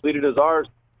as depleted as ours.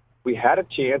 We had a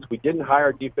chance. We didn't hire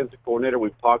a defensive coordinator.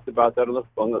 We've talked about that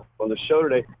on the show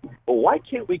today. But why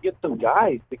can't we get some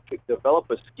guys to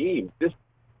develop a scheme? This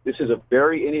is a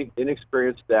very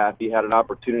inexperienced staff. He had an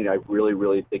opportunity. I really,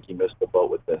 really think he missed the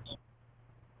boat with this.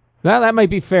 Well, that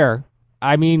might be fair.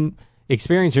 I mean,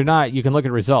 experience or not, you can look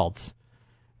at results.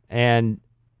 And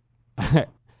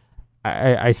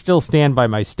I still stand by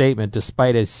my statement,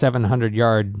 despite a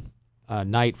 700-yard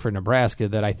night for Nebraska,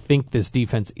 that I think this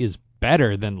defense is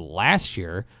better than last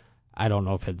year. I don't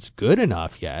know if it's good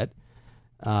enough yet.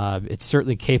 It's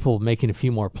certainly capable of making a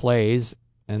few more plays,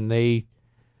 and they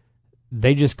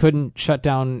just couldn't shut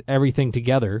down everything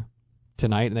together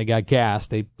tonight, and they got gassed.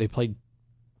 They played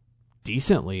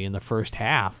decently in the first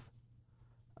half.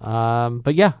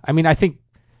 But yeah, I mean, I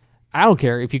don't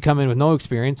care if you come in with no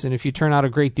experience, and if you turn out a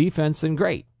great defense, then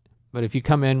great. But if you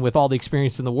come in with all the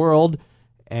experience in the world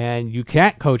and you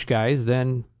can't coach guys,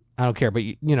 then I don't care. But,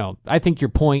 I think your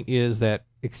point is that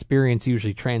experience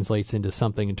usually translates into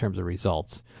something in terms of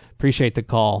results. Appreciate the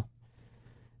call.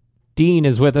 Dean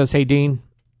is with us. Hey, Dean.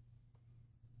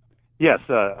 Yes,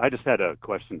 I just had a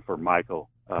question for Michael.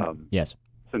 Yes.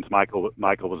 Since Michael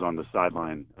was on the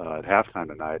sideline at halftime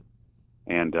tonight,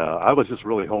 and I was just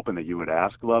really hoping that you would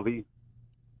ask Lovey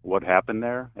what happened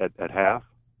there at half.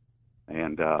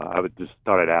 And I would just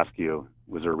thought I'd ask you,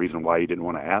 was there a reason why you didn't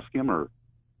want to ask him, or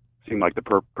seemed like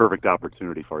the perfect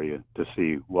opportunity for you to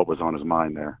see what was on his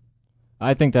mind there?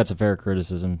 I think that's a fair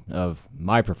criticism of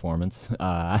my performance.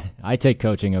 I take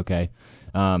coaching okay.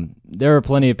 There are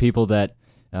plenty of people that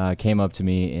came up to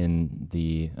me in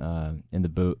the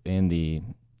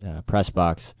press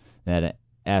box that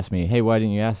asked me, "Hey, why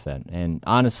didn't you ask that?" And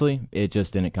honestly, it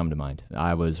just didn't come to mind.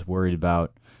 I was worried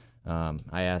about.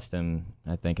 I asked him,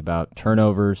 I think, about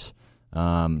turnovers,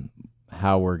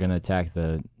 how we're going to attack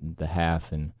the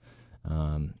half, and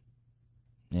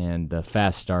the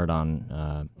fast start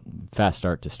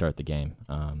to start the game.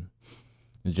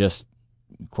 Just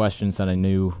questions that I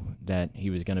knew that he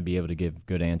was going to be able to give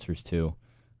good answers to.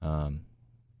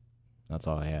 That's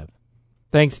all I have.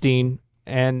 Thanks, Dean.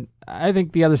 And I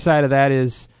think the other side of that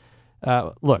is,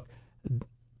 look,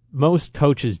 most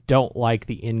coaches don't like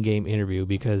the in-game interview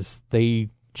because they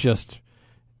just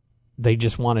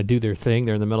want to do their thing.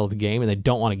 They're in the middle of the game and they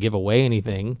don't want to give away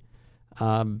anything.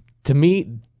 To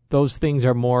me, those things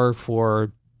are more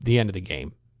for the end of the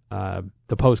game,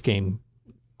 the post-game,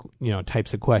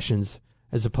 types of questions,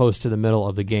 as opposed to the middle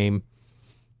of the game.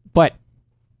 But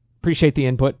appreciate the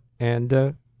input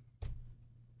and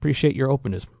appreciate your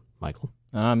openness, Michael.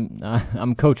 I'm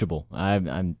coachable.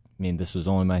 I mean, this was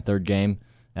only my third game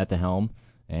at the helm,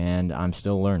 and I'm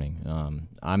still learning.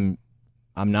 I'm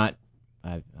not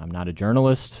a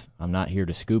journalist. I'm not here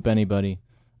to scoop anybody.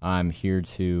 I'm here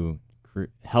to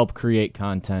help create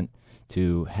content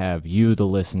to have you, the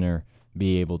listener,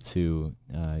 be able to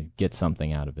get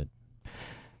something out of it.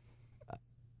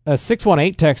 A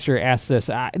 618 texter asked this.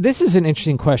 This is an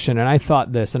interesting question, and I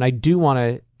thought this, and I do want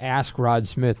to ask Rod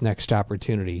Smith next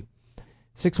opportunity.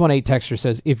 618 texter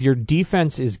says, if your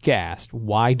defense is gassed,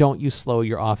 why don't you slow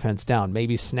your offense down?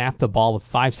 Maybe snap the ball with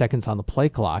 5 seconds on the play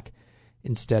clock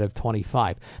instead of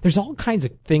 25. There's all kinds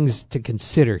of things to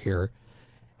consider here.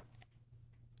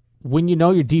 When you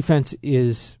know your defense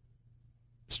is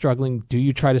struggling, do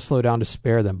you try to slow down to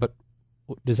spare them? But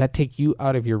does that take you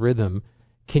out of your rhythm?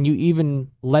 Can you even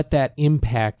let that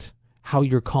impact how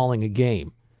you're calling a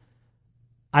game?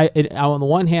 On the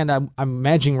one hand, I'm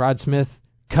imagining Rod Smith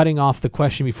cutting off the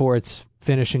question before it's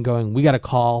finished and going, we got to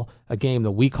call a game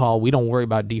that we call. We don't worry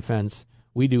about defense.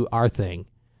 We do our thing.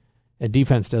 And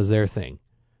defense does their thing.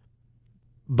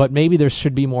 But maybe there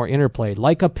should be more interplay.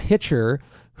 Like a pitcher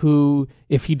who,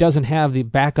 if he doesn't have the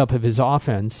backup of his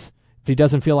offense, if he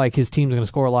doesn't feel like his team's going to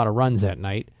score a lot of runs that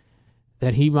night,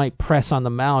 that he might press on the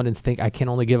mound and think, I can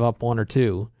only give up one or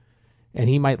two. And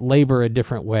he might labor a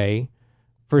different way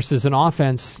versus an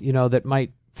offense, that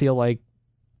might feel like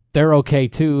they're okay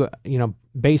too,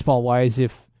 baseball-wise,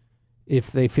 if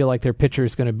they feel like their pitcher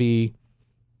is going to be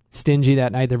stingy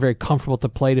that night, they're very comfortable at the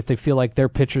plate. If they feel like their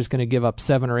pitcher is going to give up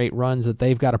 7 or 8 runs, that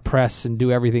they've got to press and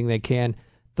do everything they can.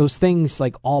 Those things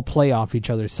all play off each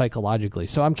other psychologically.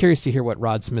 So I'm curious to hear what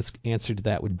Rod Smith's answer to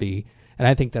that would be, and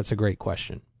I think that's a great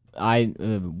question.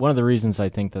 One of the reasons I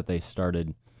think that they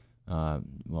started,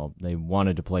 they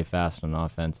wanted to play fast on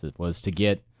offense, it was to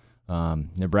get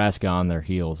Nebraska on their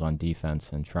heels on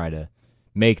defense and try to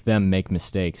make them make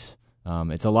mistakes.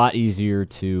 It's a lot easier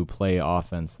to play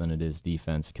offense than it is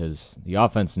defense because the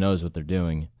offense knows what they're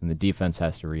doing and the defense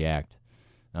has to react.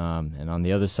 And on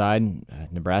the other side,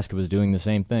 Nebraska was doing the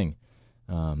same thing.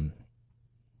 It'll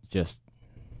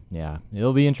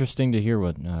be interesting to hear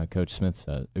what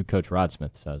Coach Rod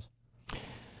Smith says.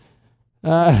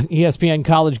 ESPN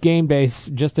College Game Day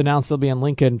just announced they'll be in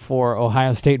Lincoln for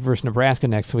Ohio State versus Nebraska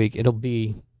next week. It'll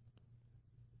be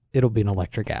an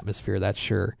electric atmosphere, that's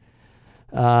sure.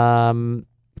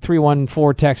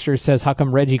 314 texter says, how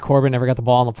come Reggie Corbin never got the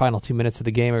ball in the final 2 minutes of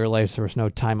the game? I realize there was no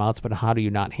timeouts, but how do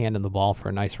you not hand him the ball for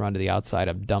a nice run to the outside?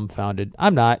 I'm dumbfounded.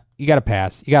 I'm not. You got to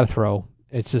pass. You got to throw.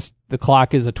 It's just the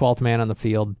clock is a 12th man on the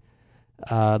field.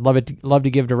 Love to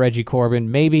give to Reggie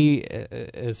Corbin. Maybe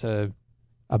as a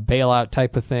bailout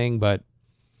type of thing, but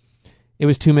it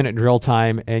was 2-minute drill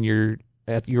time, and you're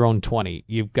at your own 20.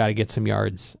 You've got to get some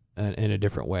yards in a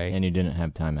different way. And you didn't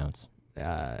have timeouts.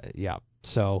 Yeah.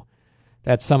 So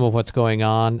that's some of what's going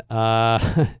on.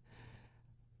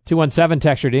 217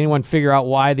 texture. Did anyone figure out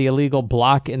why the illegal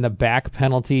block in the back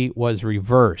penalty was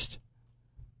reversed?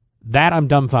 That I'm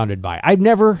dumbfounded by. I've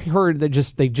never heard that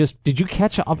did you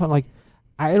catch up on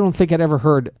I don't think I'd ever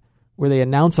heard where they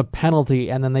announce a penalty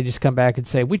and then they just come back and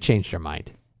say, we changed our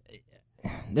mind.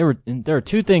 there are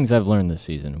two things I've learned this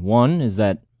season. One is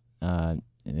that, and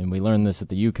we learned this at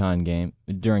the UConn game,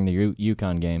 during the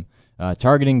UConn game,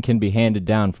 targeting can be handed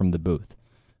down from the booth.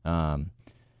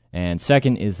 And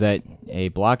second is that a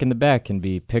block in the back can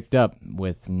be picked up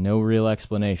with no real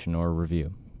explanation or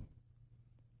review.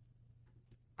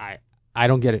 I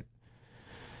don't get it.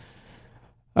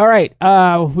 All right,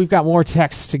 we've got more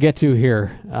texts to get to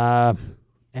here,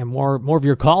 and more of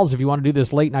your calls. If you want to do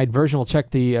this late night version, we'll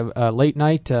check the late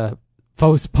night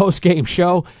post game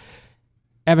show.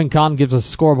 Evan Conn gives us a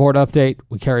scoreboard update.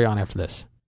 We carry on after this.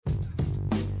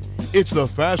 It's the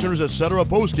Fasteners Etc.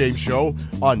 postgame show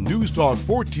on News Talk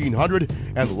 1400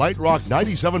 and Light Rock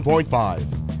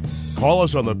 97.5. Call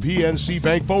us on the PNC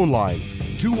Bank phone line,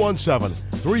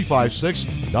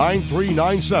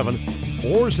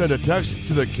 217-356-9397, or send a text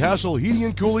to the Castle Heating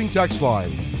and Cooling text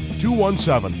line,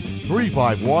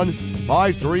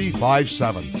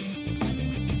 217-351-5357.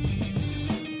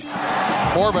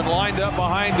 Corbin lined up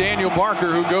behind Daniel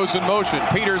Barker, who goes in motion.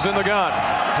 Peters in the gun.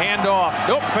 Hand off.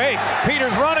 Nope, fake.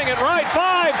 Peters running it right.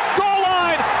 5. Goal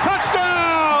line.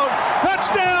 Touchdown.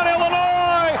 Touchdown,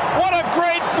 Illinois. What a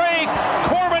great fake.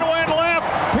 Corbin went left.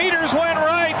 Peters went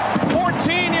right.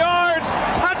 14 yards.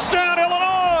 Touchdown,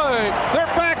 Illinois.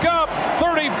 They're back up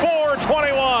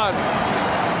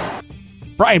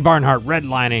 34-21. Brian Barnhart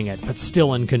redlining it, but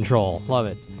still in control. Love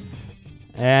it.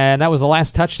 And that was the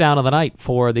last touchdown of the night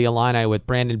for the Illini with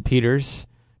Brandon Peters.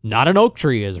 Not an oak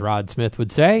tree, as Rod Smith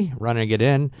would say, running it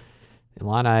in.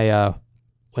 Illini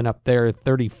went up there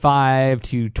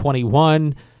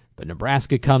 35-21, but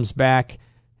Nebraska comes back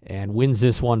and wins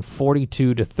this one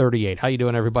 42-38. How you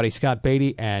doing, everybody? Scott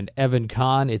Beatty and Evan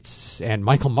Conn. And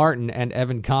Michael Martin and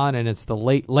Evan Conn, and it's the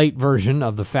late version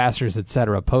of the Fasteners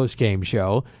Etc. post-game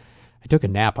show. I took a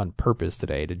nap on purpose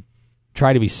today to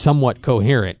try to be somewhat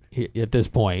coherent at this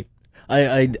point.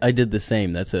 I did the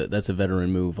same. That's a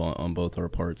veteran move on both our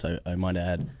parts, I might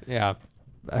add. Yeah,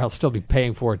 I'll still be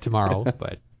paying for it tomorrow.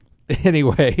 But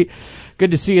anyway,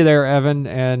 good to see you there, Evan.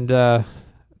 And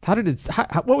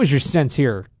what was your sense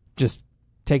here, just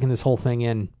taking this whole thing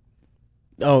in?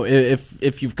 Oh,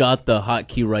 if you've got the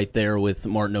hotkey right there with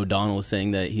Martin O'Donnell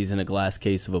saying that he's in a glass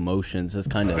case of emotions, that's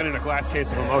kind of... I've been in a glass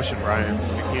case of emotion, Brian.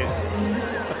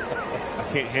 I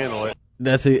can't handle it.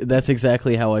 That's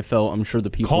exactly how I felt. I'm sure the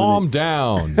people... Calm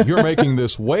down. You're making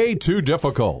this way too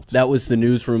difficult. That was the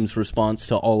newsroom's response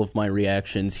to all of my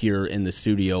reactions here in the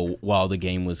studio while the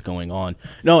game was going on.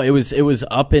 No, it was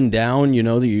up and down. You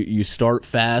know, you start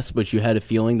fast, but you had a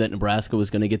feeling that Nebraska was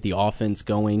going to get the offense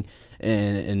going,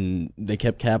 and they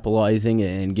kept capitalizing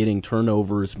and getting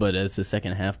turnovers. But as the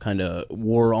second half kind of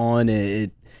wore on,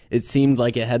 it seemed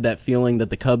like it had that feeling that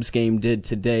the Cubs game did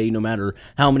today. No matter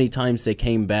how many times they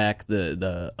came back,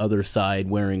 the other side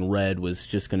wearing red was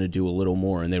just going to do a little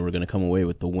more, and they were going to come away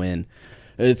with the win.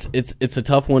 It's a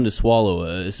tough one to swallow,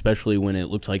 especially when it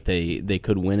looked like they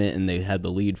could win it, and they had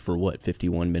the lead for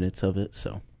 51 minutes of it.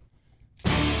 So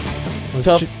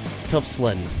tough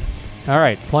sledding. All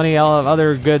right, plenty of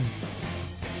other good,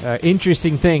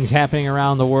 interesting things happening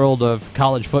around the world of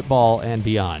college football and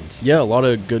beyond. Yeah, a lot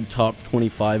of good top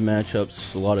 25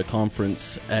 matchups, a lot of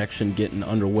conference action getting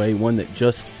underway. One that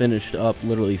just finished up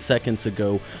literally seconds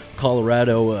ago.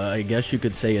 Colorado, I guess you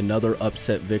could say another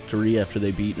upset victory after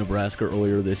they beat Nebraska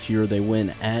earlier this year. They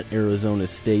win at Arizona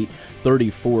State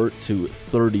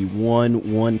 34-31.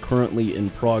 One currently in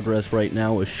progress right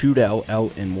now, a shootout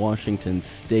out in Washington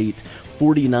State.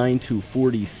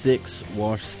 49-46.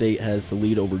 Wash State has the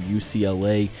lead over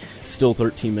UCLA. Still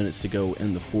 13 minutes to go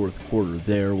in the fourth quarter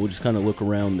there. We'll just kind of look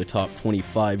around the top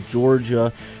 25.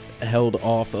 Georgia held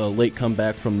off a late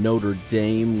comeback from Notre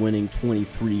Dame, winning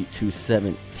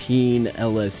 23-17.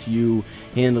 LSU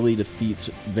handily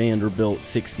defeats Vanderbilt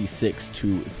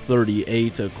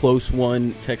 66-38. A close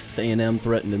one. Texas A&M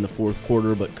threatened in the fourth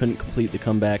quarter, but couldn't complete the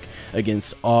comeback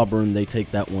against Auburn. They take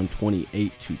that one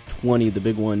 28-20. The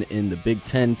big one in the Big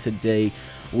Ten today,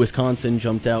 Wisconsin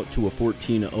jumped out to a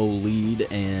 14-0 lead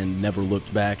and never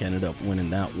looked back, ended up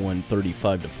winning that one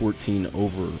 35-14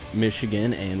 over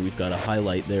Michigan, and we've got a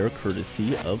highlight there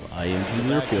courtesy of IMG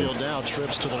Learfield. Backfield down,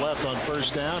 trips to the left on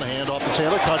first down, a hand off to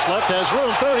Taylor, cuts left, has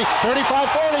room, 30, 35,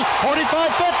 40,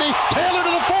 45, 50, Taylor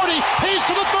to the 40, he's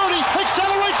to the 30,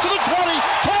 accelerates to the 20,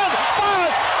 10,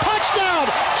 5,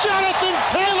 touchdown, Jonathan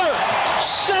Taylor,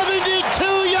 72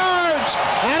 yards,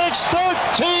 and it's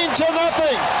 13-0,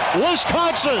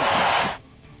 Wisconsin.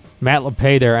 Matt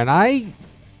LePay there, and I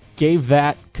gave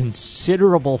that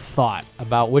considerable thought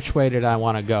about which way did I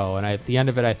want to go, and at the end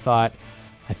of it I thought,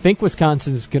 I think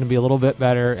Wisconsin's going to be a little bit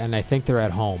better, and I think they're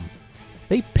at home.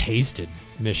 They pasted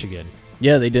Michigan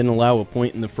Yeah, they didn't allow a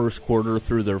point in the first quarter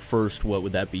through their first, what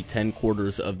would that be, 10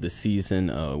 quarters of the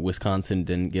season. Wisconsin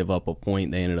didn't give up a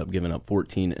point. They ended up giving up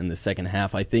 14 in the second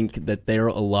half. I think that they're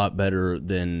a lot better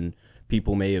than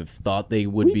people may have thought they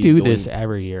would be. We do this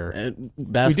every year.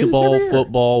 Basketball,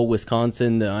 football,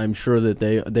 Wisconsin, I'm sure that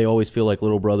they always feel like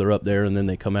little brother up there, and then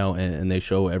they come out and they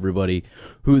show everybody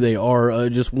who they are.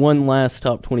 Just one last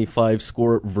top 25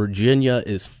 score. Virginia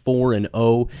is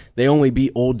 4-0. They only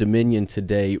beat Old Dominion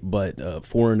today, but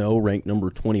 4-0, ranked number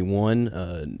 21.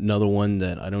 Another one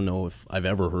that I don't know if I've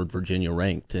ever heard Virginia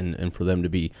ranked, and for them to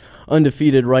be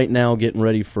undefeated right now, getting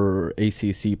ready for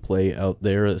ACC play out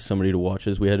there as somebody to watch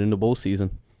as we head into bowl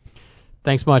season.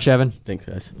 Thanks much, Evan. Thanks,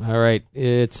 guys. All right,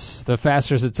 it's the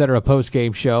Fasteners, etc.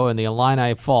 post-game show, and the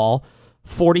Illini fall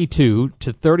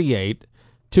 42-38,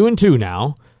 2-2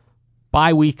 now.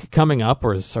 Bye week coming up,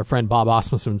 or as our friend Bob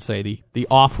Osmussen would say, the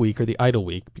off week or the idle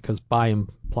week, because bye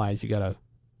implies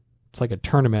it's like a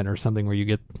tournament or something where you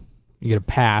get a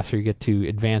pass or you get to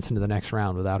advance into the next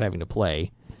round without having to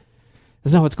play.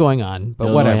 That's not what's going on, but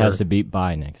Illinois whatever. has to beat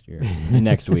bye next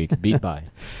week. Beat bye.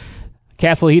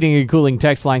 Castle Heating and Cooling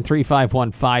text line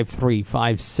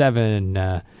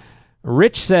 351-5357.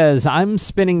 Rich says, I'm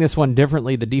spinning this one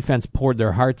differently. The defense poured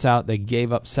their hearts out. They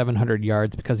gave up 700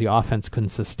 yards because the offense couldn't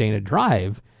sustain a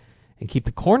drive and keep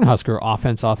the Cornhusker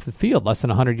offense off the field. Less than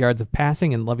 100 yards of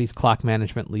passing, and Lovey's clock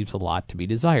management leaves a lot to be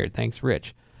desired. Thanks,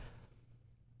 Rich.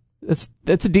 That's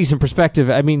a decent perspective.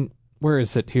 I mean, where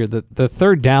is it here? The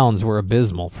third downs were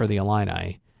abysmal for the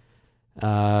Illini.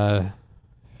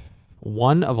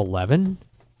 1 of 11?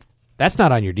 That's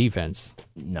not on your defense.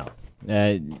 No.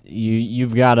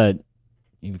 You've got to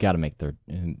make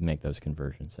those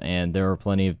conversions, and there were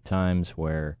plenty of times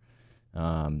where,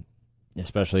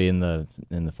 especially in the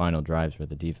final drives, where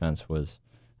the defense was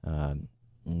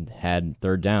had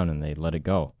third down and they let it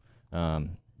go.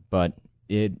 But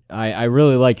I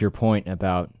really like your point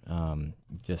about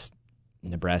just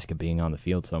Nebraska being on the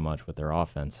field so much with their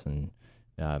offense, and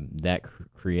that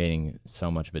creating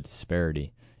so much of a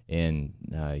disparity in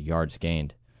yards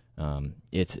gained.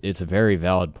 It's a very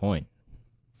valid point.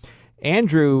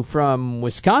 Andrew from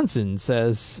Wisconsin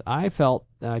says, I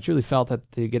truly felt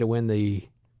that to get a win, the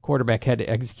quarterback had to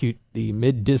execute the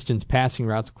mid-distance passing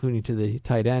routes, including to the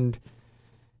tight end.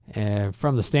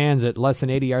 From the stands at less than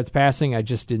 80 yards passing, I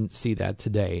just didn't see that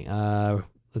today.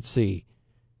 Let's see.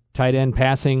 Tight end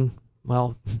passing,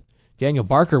 well, Daniel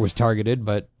Barker was targeted,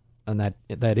 but on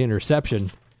that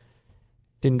interception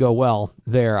didn't go well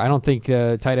there. I don't think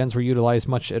tight ends were utilized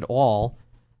much at all.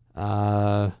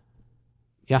 Yeah,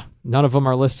 none of them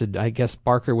are listed. I guess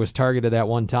Barker was targeted that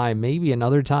one time. Maybe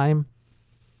another time.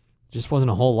 Just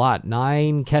wasn't a whole lot.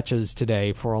 9 catches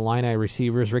today for Illini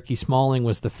receivers. Ricky Smalling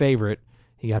was the favorite.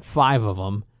 He got 5 of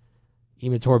them.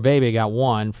 Imator Bebe got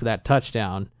 1 for that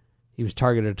touchdown. He was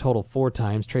targeted a total 4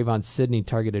 times. Trayvon Sidney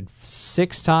targeted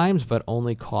 6 times, but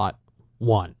only caught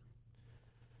 1.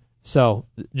 So,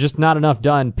 just not enough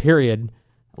done, period.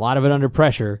 A lot of it under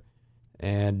pressure.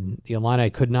 And the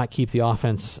Illini could not keep the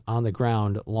offense on the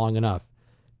ground long enough.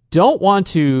 Don't want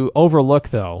to overlook,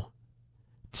 though,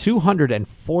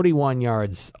 241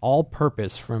 yards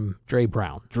all-purpose from Dre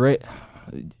Brown.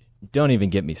 Don't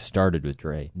even get me started with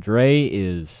Dre.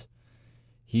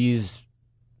 He's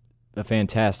a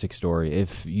fantastic story.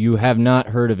 If you have not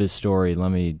heard of his story,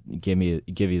 let me give you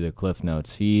the Cliff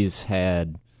Notes. He's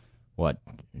had,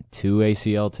 2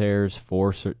 ACL tears,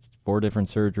 4 different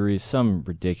surgeries, some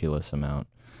ridiculous amount.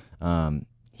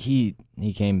 He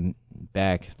came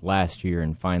back last year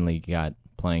and finally got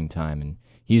playing time, and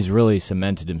he's really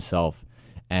cemented himself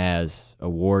as a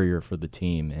warrior for the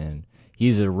team, and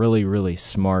he's a really, really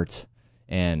smart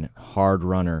and hard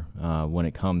runner when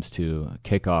it comes to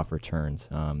kickoff returns.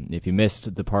 If you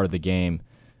missed the part of the game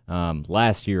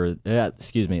last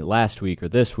week or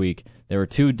this week, there were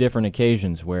 2 different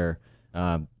occasions where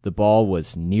the ball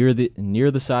was near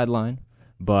the sideline,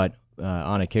 but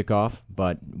on a kickoff,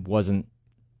 but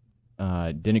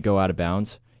didn't go out of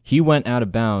bounds. He went out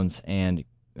of bounds and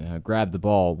grabbed the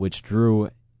ball, which drew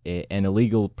an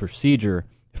illegal procedure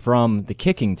from the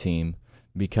kicking team,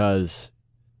 because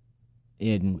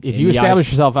if you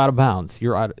establish yourself out of bounds,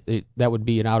 that would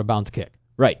be an out of bounds kick,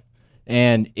 right?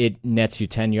 And it nets you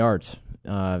 10 yards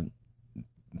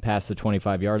past the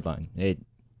 25-yard line.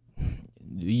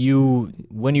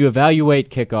 When you evaluate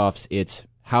kickoffs, it's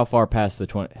how far past the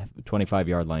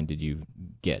 25-yard line did you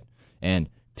get, and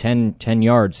 10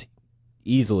 yards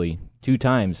easily 2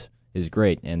 times is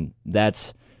great, and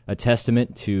that's a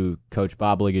testament to Coach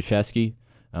Bob Ligashevsky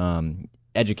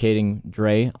educating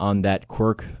Dre on that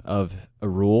quirk of a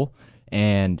rule,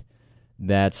 and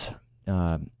that's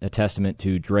a testament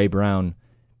to Dre Brown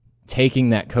taking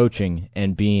that coaching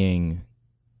and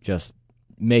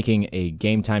making a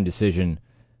game-time decision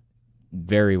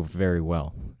very, very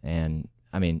well. And,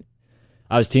 I mean,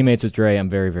 I was teammates with Dre. I'm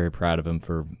very, very proud of him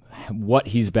for what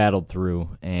he's battled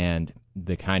through and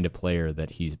the kind of player that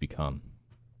he's become.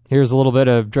 Here's a little bit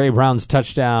of Dre Brown's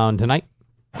touchdown tonight.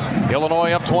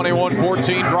 Illinois up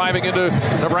 21-14, driving into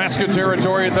Nebraska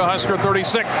territory at the Husker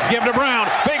 36. Give to Brown.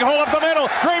 Big hole up the middle.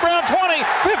 Dre Brown 20,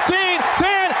 15,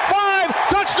 10, 5.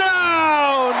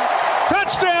 Touchdown!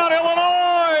 Touchdown,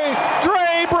 Illinois!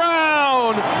 Dre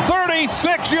Brown,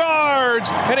 36 yards.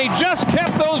 And he just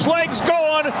kept those legs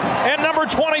going. And number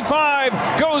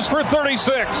 25 goes for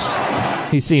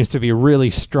 36. He seems to be really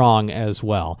strong as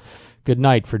well. Good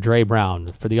night for Dre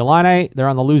Brown. For the Illini, they're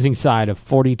on the losing side of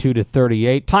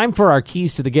 42-38. Time for our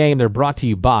keys to the game. They're brought to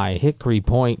you by Hickory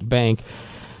Point Bank.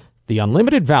 The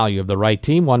unlimited value of the right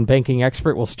team. One banking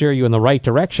expert will steer you in the right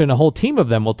direction. A whole team of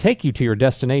them will take you to your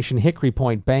destination. Hickory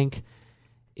Point Bank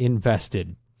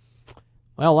invested.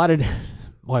 Well,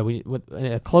 with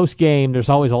a close game, there's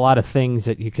always a lot of things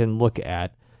that you can look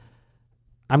at.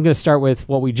 I'm going to start with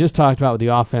what we just talked about with the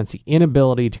offense, the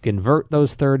inability to convert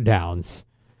those third downs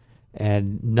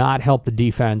and not help the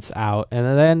defense out. And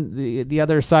then the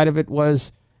other side of it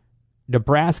was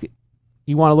Nebraska.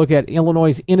 You want to look at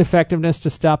Illinois' ineffectiveness to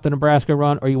stop the Nebraska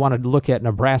run, or you want to look at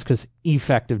Nebraska's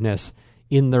effectiveness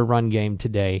in their run game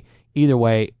today. Either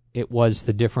way, it was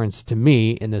the difference to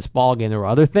me in this ball game. There were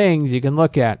other things you can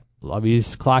look at.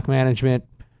 Lovey's clock management,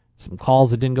 some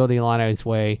calls that didn't go the Illini's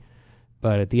way.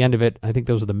 But at the end of it, I think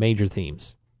those are the major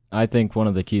themes. I think one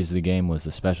of the keys to the game was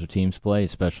the special teams play,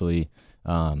 especially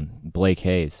Blake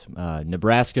Hayes.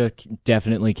 Nebraska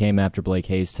definitely came after Blake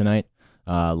Hayes tonight.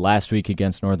 Last week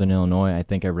against Northern Illinois, I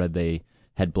think I read they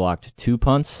had blocked 2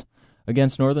 punts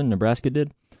against Northern. Nebraska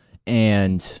did.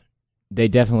 And they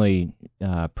definitely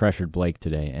pressured Blake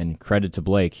today. And credit to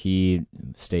Blake, he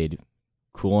stayed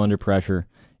cool under pressure.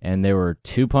 And there were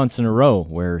 2 punts in a row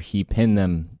where he pinned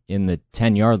them in the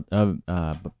 10-yard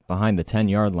behind the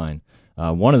 10-yard line.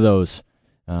 One of those,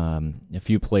 a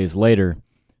few plays later,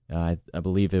 I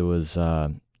believe it was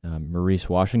Maurice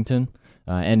Washington,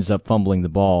 ends up fumbling the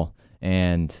ball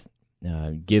and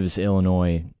gives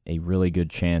Illinois a really good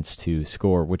chance to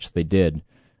score, which they did.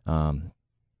 That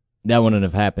wouldn't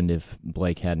have happened if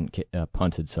Blake hadn't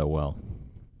punted so well.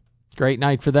 Great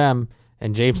night for them.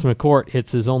 And James McCourt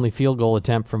hits his only field goal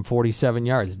attempt from 47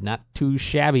 yards. Not too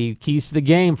shabby. Keys to the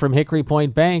game from Hickory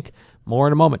Point Bank. More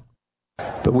in a moment.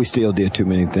 But we still did too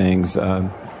many things, in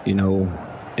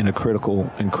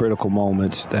critical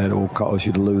moments that will cause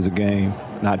you to lose a game.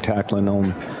 Not tackling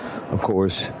on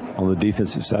the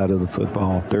defensive side of the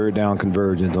football. Third down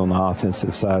conversions on the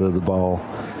offensive side of the ball.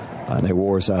 And they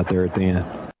wore us out there at the end.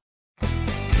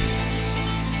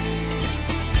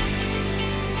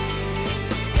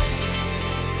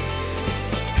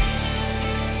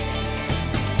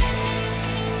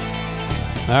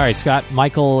 All right, Scott,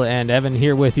 Michael, and Evan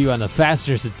here with you on the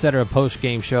Fasteners, etc.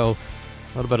 post-game show.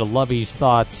 A little bit of Lovey's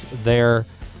thoughts there.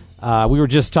 We were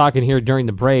just talking here during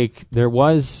the break. There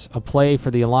was a play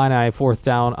for the Illini, 4th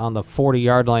down on the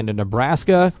 40-yard line to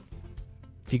Nebraska.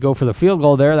 If you go for the field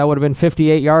goal there, that would have been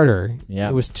 58-yarder. Yeah.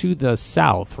 It was to the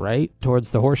south, right,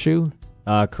 towards the horseshoe?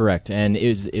 Correct, and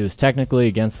it was technically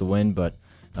against the wind, but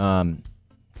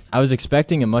I was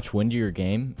expecting a much windier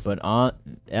game, but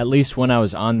at least when I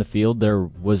was on the field, there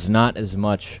was not as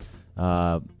much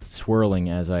swirling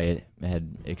as I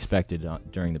had expected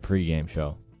during the pregame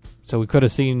show. So we could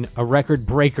have seen a record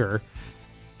breaker,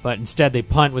 but instead they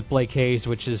punt with Blake Hayes,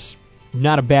 which is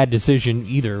not a bad decision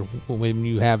either when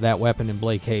you have that weapon in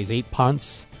Blake Hayes. 8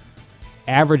 punts,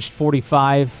 averaged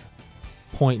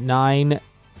 45.9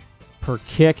 per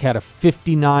kick, had a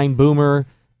 59 boomer,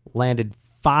 landed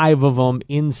 5 of them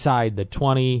inside the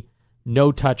 20,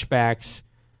 no touchbacks.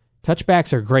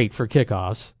 Touchbacks are great for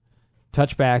kickoffs.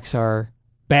 Touchbacks are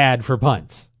bad for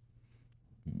punts.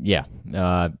 Yeah.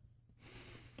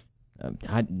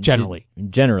 Generally.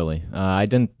 I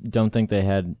don't think they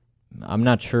had. I'm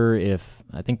not sure if.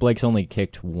 I think Blake's only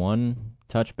kicked 1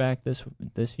 touchback this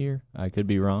year. I could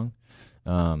be wrong.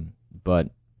 But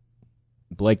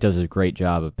Blake does a great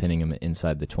job of pinning him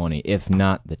inside the 20, if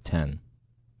not the 10.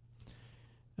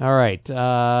 All right.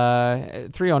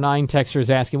 309 texter is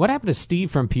asking, what happened to Steve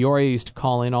from Peoria? Used to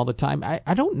call in all the time.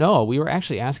 I don't know. We were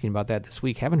actually asking about that this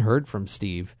week. Haven't heard from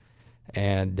Steve.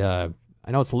 And I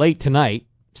know it's late tonight.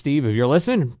 Steve, if you're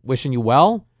listening, wishing you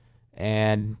well.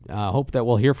 And hope that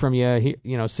we'll hear from you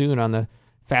soon on the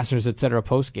Fasteners, etc.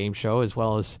 post-game show, as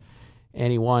well as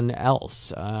anyone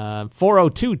else.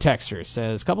 402 texter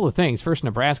says, a couple of things. First,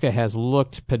 Nebraska has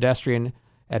looked pedestrian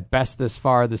at best this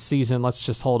far this season. Let's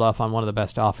just hold off on one of the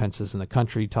best offenses in the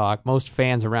country talk. Most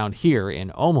fans around here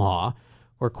in Omaha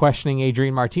were questioning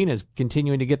Adrian Martinez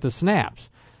continuing to get the snaps.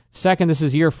 Second, this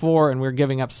is year 4, and we're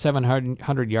giving up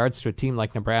 700 yards to a team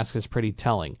like Nebraska is pretty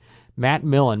telling. Matt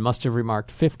Millen must have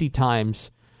remarked 50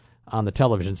 times on the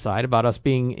television side about us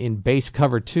being in base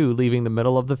cover 2, leaving the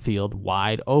middle of the field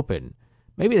wide open.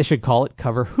 Maybe they should call it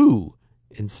cover who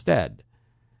instead.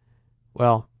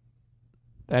 Well,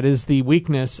 that is the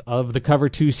weakness of the cover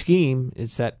 2 scheme.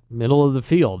 It's that middle of the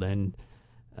field, and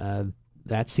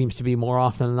that seems to be more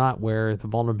often than not where the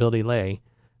vulnerability lay.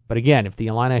 But again, if the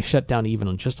Illini shut down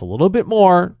even just a little bit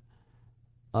more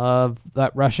of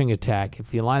that rushing attack, if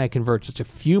the Illini convert just a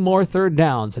few more third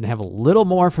downs and have a little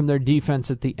more from their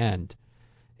defense at the end,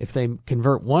 if they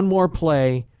convert one more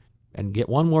play and get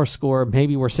one more score,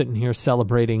 maybe we're sitting here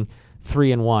celebrating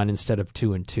 3-1 instead of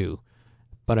 2-2.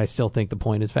 But I still think the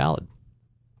point is valid.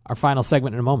 Our final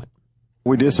segment in a moment.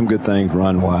 We did some good things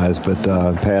run-wise, but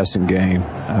passing game,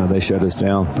 they shut us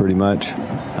down pretty much.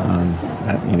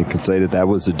 You could say that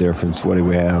was the difference. What do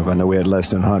we have? I know we had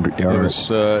less than 100 yards.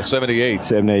 It was 78.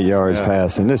 78 yards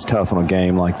passing. It's tough on a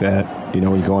game like that. When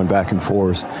you're going back and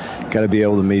forth, you got to be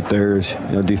able to meet theirs.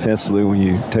 Defensively, when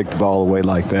you take the ball away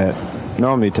like that,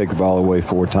 normally you take the ball away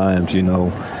 4 times,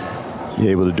 you're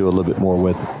able to do a little bit more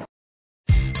with it.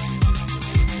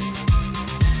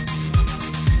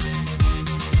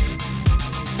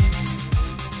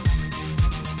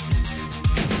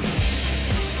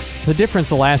 The difference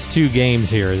the last 2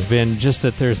 games here has been just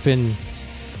that there's been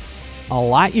a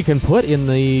lot you can put in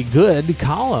the good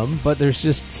column, but there's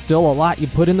just still a lot you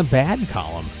put in the bad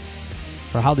column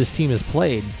for how this team has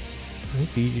played. I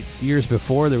think the years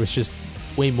before there was just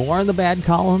way more in the bad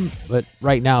column, but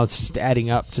right now it's just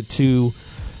adding up to 2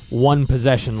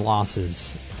 one-possession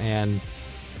losses, and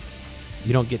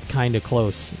you don't get kind of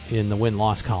close in the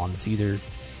win-loss column.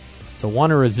 It's a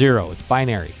 1 or a 0. It's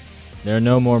binary. There are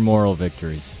no more moral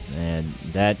victories, and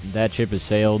that ship has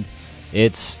sailed.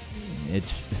 It's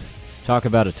talk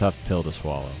about a tough pill to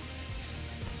swallow.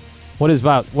 What is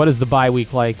the bye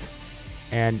week like,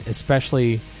 and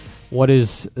especially what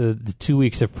is the 2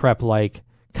 weeks of prep like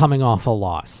coming off a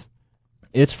loss?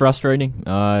 It's frustrating.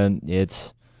 I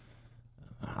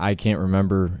can't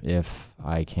remember if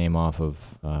I came off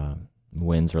of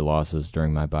wins or losses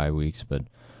during my bye weeks, but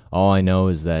all I know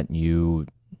is that you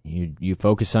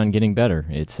focus on getting better.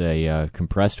 It's a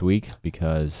compressed week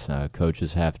because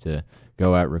coaches have to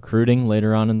go out recruiting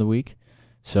later on in the week.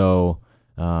 So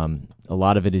a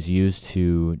lot of it is used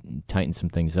to tighten some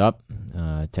things up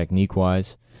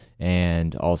technique-wise,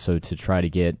 and also to try to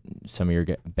get some of your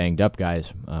banged-up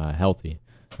guys healthy.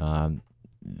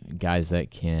 Guys that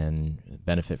can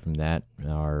benefit from that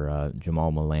are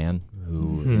Jamal Milan,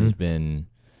 who has been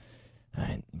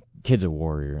kid's a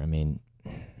warrior. I mean,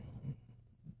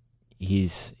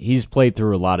 he's played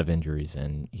through a lot of injuries,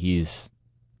 and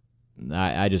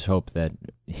I just hope that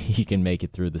he can make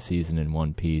it through the season in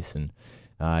one piece. And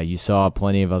you saw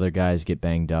plenty of other guys get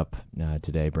banged up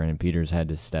today. Brandon Peters had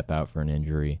to step out for an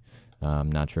injury.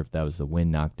 I'm not sure if that was the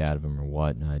wind knocked out of him or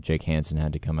what. Jake Hansen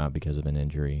had to come out because of an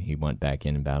injury. He went back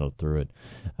in and battled through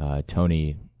it.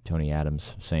 Tony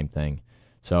Adams, same thing.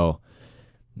 So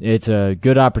it's a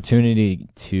good opportunity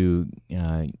to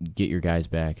get your guys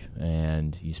back,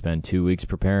 and you spend 2 weeks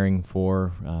preparing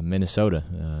for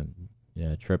Minnesota.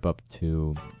 Trip up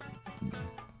to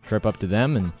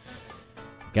them, and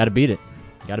got to beat it.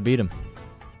 Got to beat them.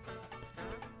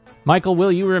 Michael,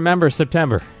 will you remember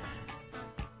September?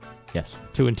 Yes.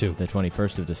 2-2. The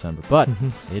 21st of December. But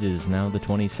it is now the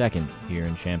 22nd here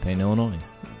in Champaign, Illinois.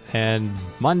 And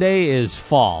Monday is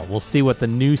fall. We'll see what the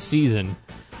new season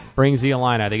brings the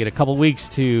Illini. They get a couple weeks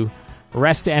to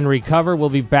rest and recover. We'll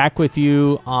be back with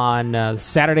you on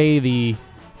Saturday the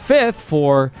 5th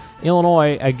for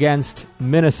Illinois against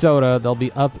Minnesota. They'll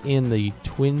be up in the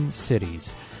Twin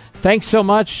Cities. Thanks so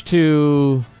much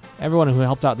to everyone who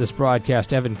helped out this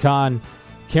broadcast. Evan Conn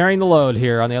carrying the load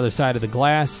here on the other side of the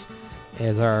glass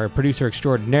as our producer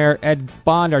extraordinaire. Ed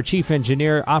Bond, our chief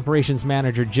engineer, operations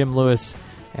manager Jim Lewis,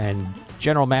 and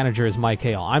general manager is Mike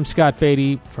Hale. I'm Scott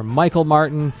Beatty for Michael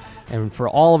Martin, and for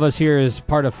all of us here as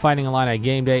part of Fighting Illini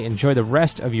Game Day. Enjoy the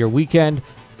rest of your weekend.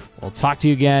 We'll talk to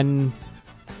you again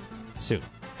soon.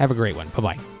 Have a great one.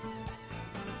 Bye-bye.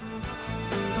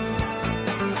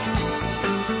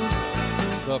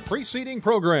 The preceding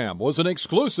program was an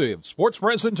exclusive sports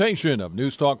presentation of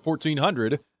News Talk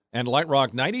 1400 and Light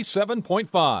Rock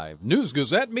 97.5 News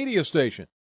Gazette Media Station.